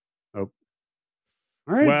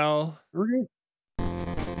 All right. Well, there we go.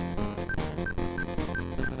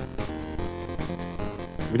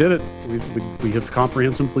 We did it. We have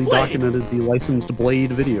comprehensively Blade. documented the licensed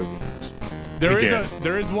Blade video games.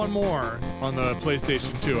 there is one more on the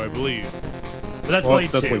PlayStation 2, I believe. But that's Well, Blade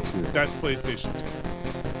 2. that's Blade 2. That's PlayStation 2.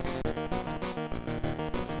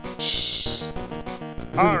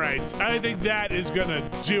 All right, I think that is gonna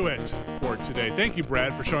do it for today. Thank you,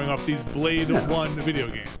 Brad, for showing off these Blade 1 video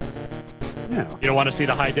games. Yeah. You don't want to see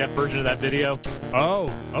the high def version of that video?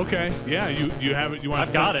 Oh, okay. Yeah, you have it. You want I've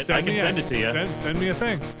to got it. I can send it to you. Send me a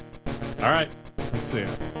thing. All right. Let's see.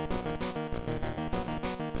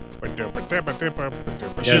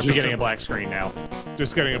 It's just getting a black screen now.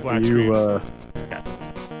 Just getting a black Can screen.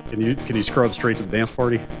 you can you scrub straight to the dance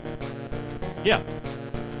party? Yeah.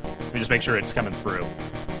 Let me just make sure it's coming through.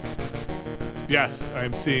 Yes, I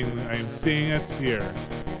am seeing it here.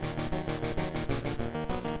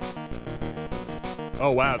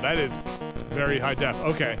 Oh wow, that is very high def.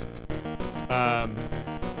 Okay. All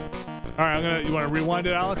right, you want to rewind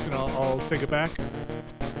it, Alex, and I'll take it back. You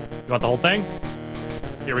want the whole thing?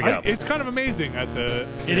 Here we go. It's kind of amazing at the.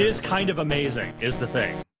 It is kind of amazing, is the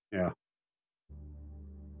thing. Yeah.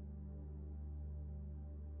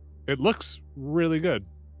 It looks really good.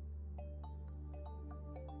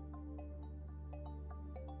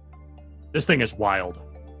 This thing is wild.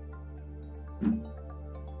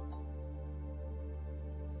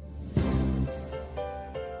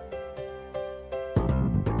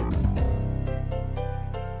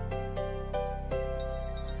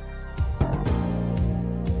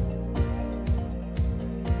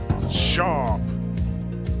 It's sharp.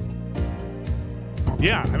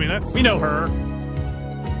 Yeah, I mean that's. We know her.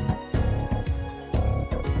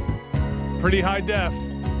 Pretty high def.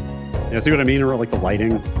 Yeah, see what I mean? Or like the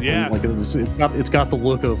lighting. Yes. Like it's got the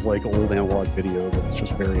look of like old analog video, but it's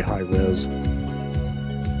just very high res.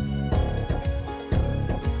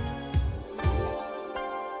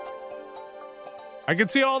 I can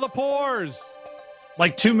see all the pores.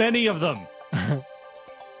 Like too many of them.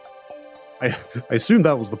 I assumed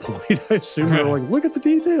that was the point. I assumed they were like, look at the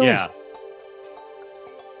details. Yeah.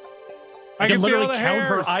 I can can see all literally the count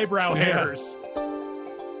hairs. her eyebrow Yeah. hairs.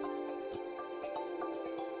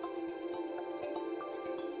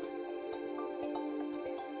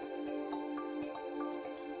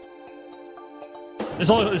 This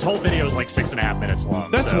whole video is like 6.5 minutes long.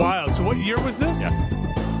 That's so. wild. So what year was this? Yeah.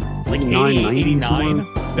 Like 990 89.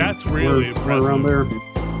 That's really we're impressive. around there.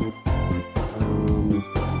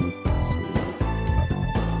 Let's see.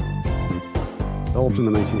 Developed in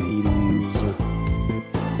the 1980s.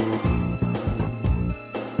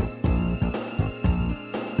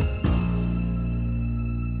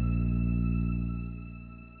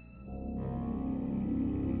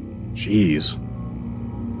 Jeez.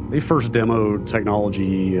 They first demoed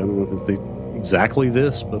technology, I don't know if it's exactly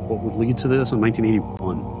this, but what would lead to this in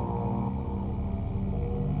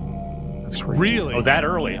 1981. That's crazy. Really? Oh, that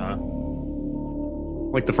early, huh?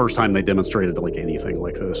 Like the first time they demonstrated like anything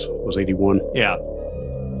like this was 81. Yeah.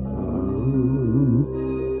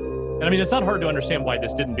 And I mean, it's not hard to understand why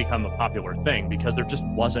this didn't become a popular thing, because there just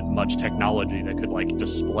wasn't much technology that could like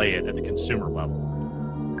display it at the consumer level.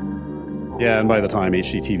 Yeah, and by the time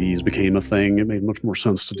HDTVs became a thing, it made much more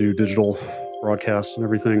sense to do digital broadcast and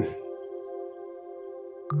everything.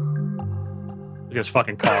 Look at this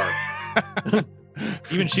fucking car.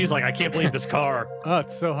 Even she's like, I can't believe this car. Oh,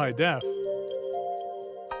 it's so high def.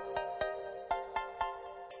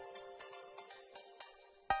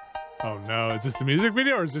 Oh no, is this the music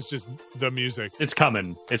video or is this just the music? It's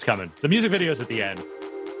coming. It's coming. The music video is at the end.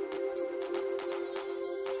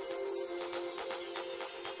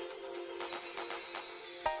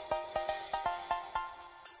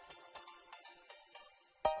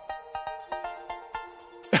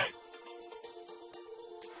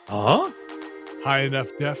 Huh? High enough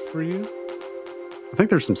def for you? I think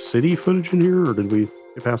there's some city footage in here, or did we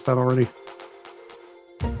get past that already?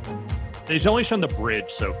 They've only shown the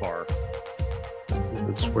bridge so far.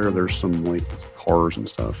 It's where there's some like cars and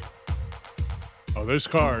stuff. Oh, there's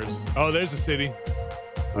cars. Oh, there's a city.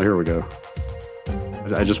 Oh, here we go.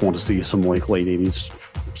 I just want to see some like late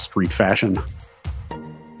 80s street fashion.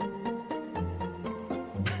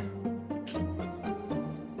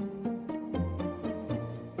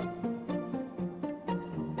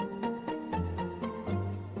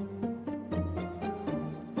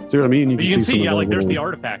 See what I mean? You can see, some yeah, of like there's the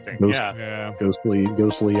little artifacting. ghost- Yeah. Yeah.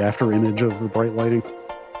 ghostly after image of the bright lighting.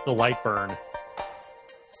 The light burn.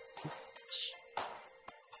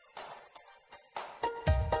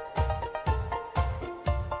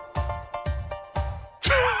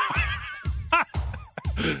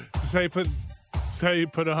 Say put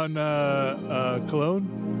on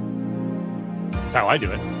cologne. That's how I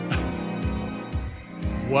do it.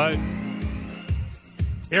 What?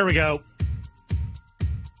 Here we go.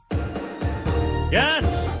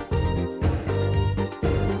 Yes!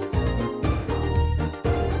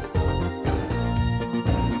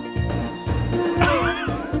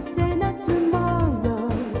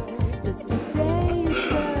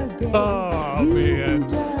 Oh man.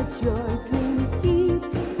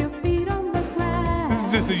 This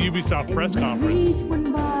is just a Ubisoft press conference.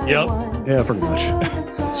 Yep. Yeah, pretty much.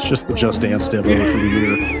 It's just the Just Dance demo for the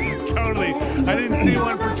year. Totally. I didn't see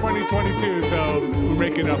one for 2022, so we're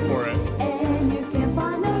making up for it.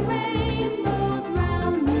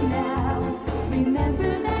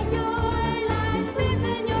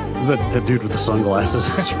 Who's that dude with the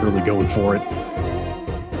sunglasses? That's really going for it.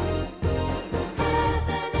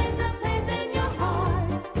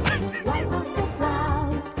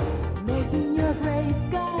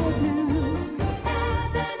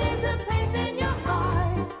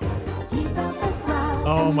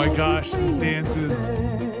 Oh my gosh, these dances.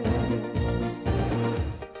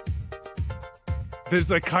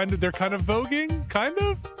 There's like they're kind of voguing, kind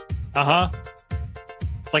of. Uh-huh.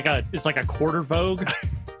 It's like a quarter vogue.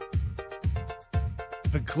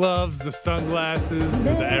 The gloves, the sunglasses,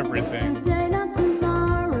 the everything.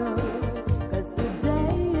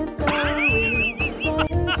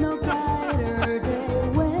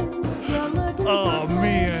 Oh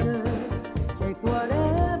man.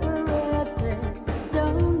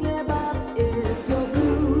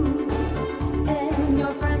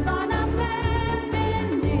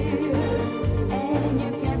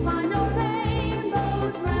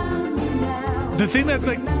 The thing that's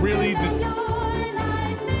like really just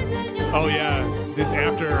this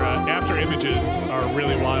after images are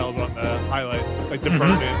really wild on the highlights, like the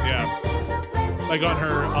burn in, yeah, like on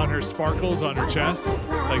her sparkles on her chest,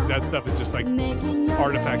 like that stuff is just like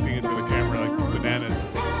artifacting into the camera like bananas.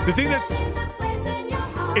 The thing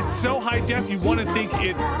it's so high def, you want to think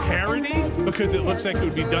it's parody because it looks like it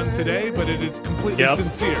would be done today, but it is completely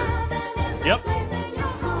sincere. Yep.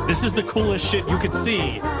 This is the coolest shit you could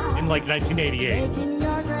see in like 1988.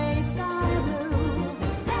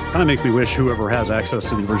 Kind of makes me wish whoever has access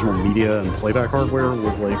to the original media and playback hardware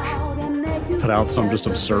would like put out some just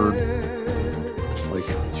absurd like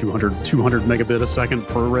 200 megabit a second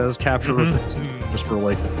ProRes capture of this, just for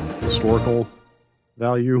like historical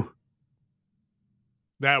value.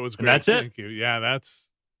 That was great. And that's it. Thank you. Yeah,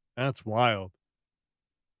 that's wild.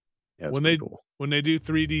 Yeah, it's when pretty they cool. when they do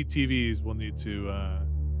 3D TVs, we'll need to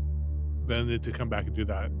come back and do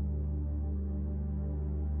that.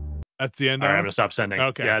 That's the end. All right, I'm gonna stop sending.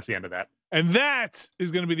 Okay. Yeah, that's the end of that. And that is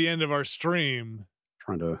going to be the end of our stream.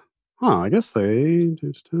 Trying to, I guess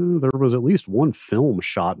there was at least one film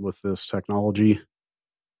shot with this technology.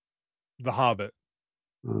 The Hobbit.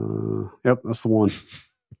 Yep, that's the one.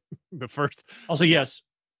 The first. Also, yes,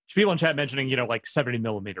 people in chat mentioning, like 70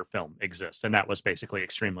 millimeter film exists, and that was basically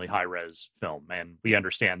extremely high res film, and we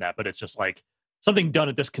understand that, but it's just like something done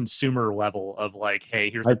at this consumer level of like, hey,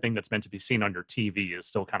 here's the thing that's meant to be seen on your TV is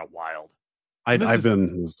still kind of wild. This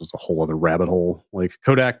is a whole other rabbit hole. Like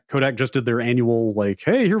Kodak just did their annual like,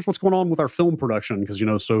 hey, here's what's going on with our film production, because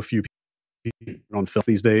so few people on film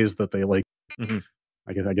these days that they like.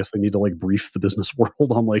 I guess they need to like brief the business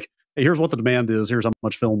world on like, hey, here's what the demand is, here's how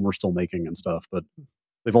much film we're still making and stuff. But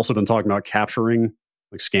they've also been talking about capturing,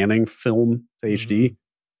 like scanning film to HD,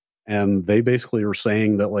 and they basically are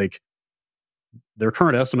saying that like their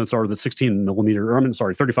current estimates are that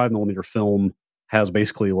 35 millimeter film has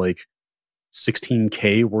basically like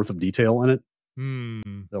 16K worth of detail in it.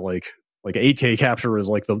 That like 8K capture is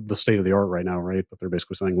like the state of the art right now, right? But they're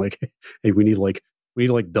basically saying like, hey, we need to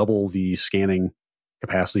double the scanning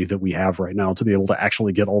capacity that we have right now to be able to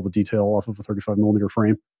actually get all the detail off of a 35 millimeter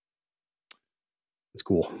frame. It's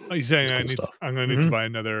cool. Are you saying cool I'm going to need to buy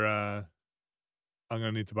another? I'm going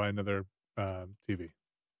to need to buy another TV.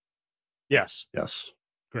 Yes.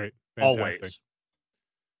 Great. Fantastic.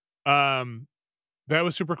 Always. That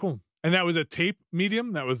was super cool. And that was a tape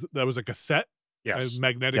medium. That was a cassette. Yes. A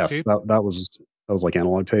magnetic tape. That was like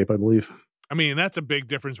analog tape, I believe. I mean, that's a big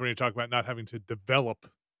difference when you talk about not having to develop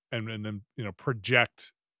and then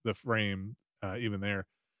project the frame even there.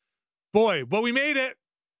 Boy, but we made it.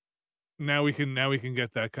 Now we can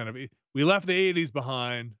get that kind of. We left the 80s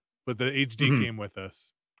behind, but the HD came with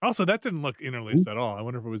us. Also, that didn't look interlaced at all. I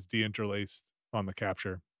wonder if it was deinterlaced on the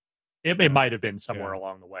capture. It might have been somewhere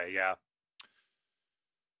along the way. Yeah.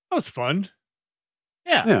 That was fun.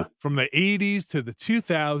 Yeah. From the 80s to the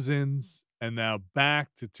 2000s and now back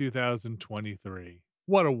to 2023.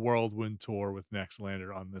 What a whirlwind tour with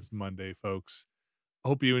Nextlander on this Monday, folks.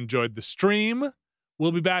 Hope you enjoyed the stream.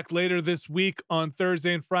 We'll be back later this week on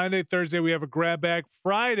Thursday and Friday. Thursday, we have a grab bag.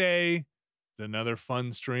 Friday is another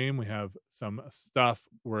fun stream. We have some stuff.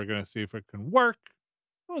 We're going to see if it can work.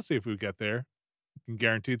 We'll see if we get there. I can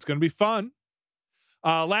guarantee it's going to be fun.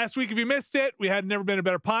 Last week, if you missed it, we had Never Been a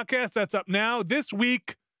Better Podcast. That's up now. This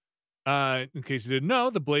week, in case you didn't know,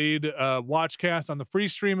 the Blade Watchcast on the free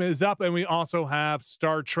stream is up, and we also have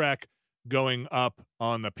Star Trek going up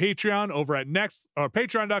on the Patreon over at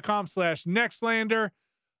patreon.com/Nextlander.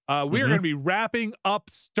 We are going to be wrapping up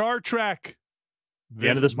Star Trek the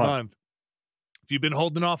end of this month. If you've been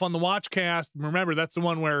holding off on the Watchcast, remember that's the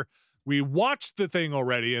one where we watch the thing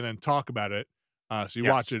already and then talk about it. So you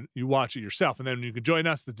watch it yourself, and then you can join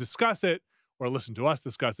us to discuss it or listen to us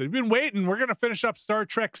discuss it. If you've been waiting, we're going to finish up Star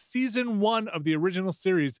Trek Season 1 of the original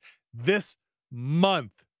series this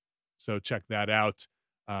month. So check that out.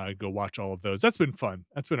 Go watch all of those. That's been fun.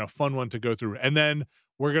 That's been a fun one to go through. And then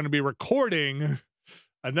we're going to be recording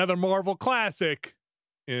another Marvel classic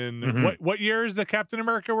in what year is the Captain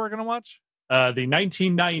America we're going to watch? The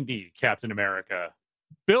 1990 Captain America.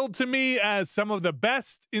 Billed to me as some of the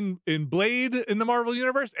best in Blade in the Marvel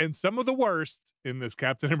Universe and some of the worst in this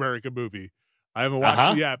Captain America movie. I haven't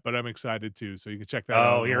watched it yet, but I'm excited too. So you can check that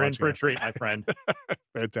out. Oh, you're in for a treat, my friend.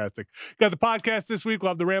 Fantastic. Got the podcast this week.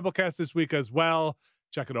 We'll have the Ramblecast this week as well.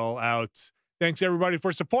 Check it all out. Thanks everybody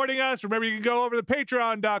for supporting us. Remember, you can go over to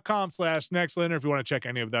patreon.com/Nextlander if you want to check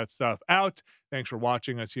any of that stuff out. Thanks for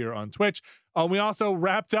watching us here on Twitch. We also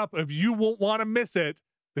wrapped up, if you won't want to miss it,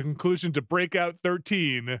 the conclusion to Breakout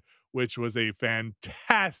 13, which was a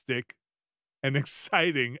fantastic and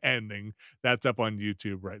exciting ending. That's up on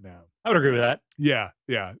YouTube right now. I would agree with that. Yeah.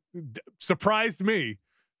 Surprised me.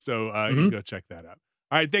 So you can go check that out.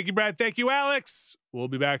 All right. Thank you, Brad. Thank you, Alex. We'll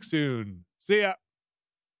be back soon. See ya.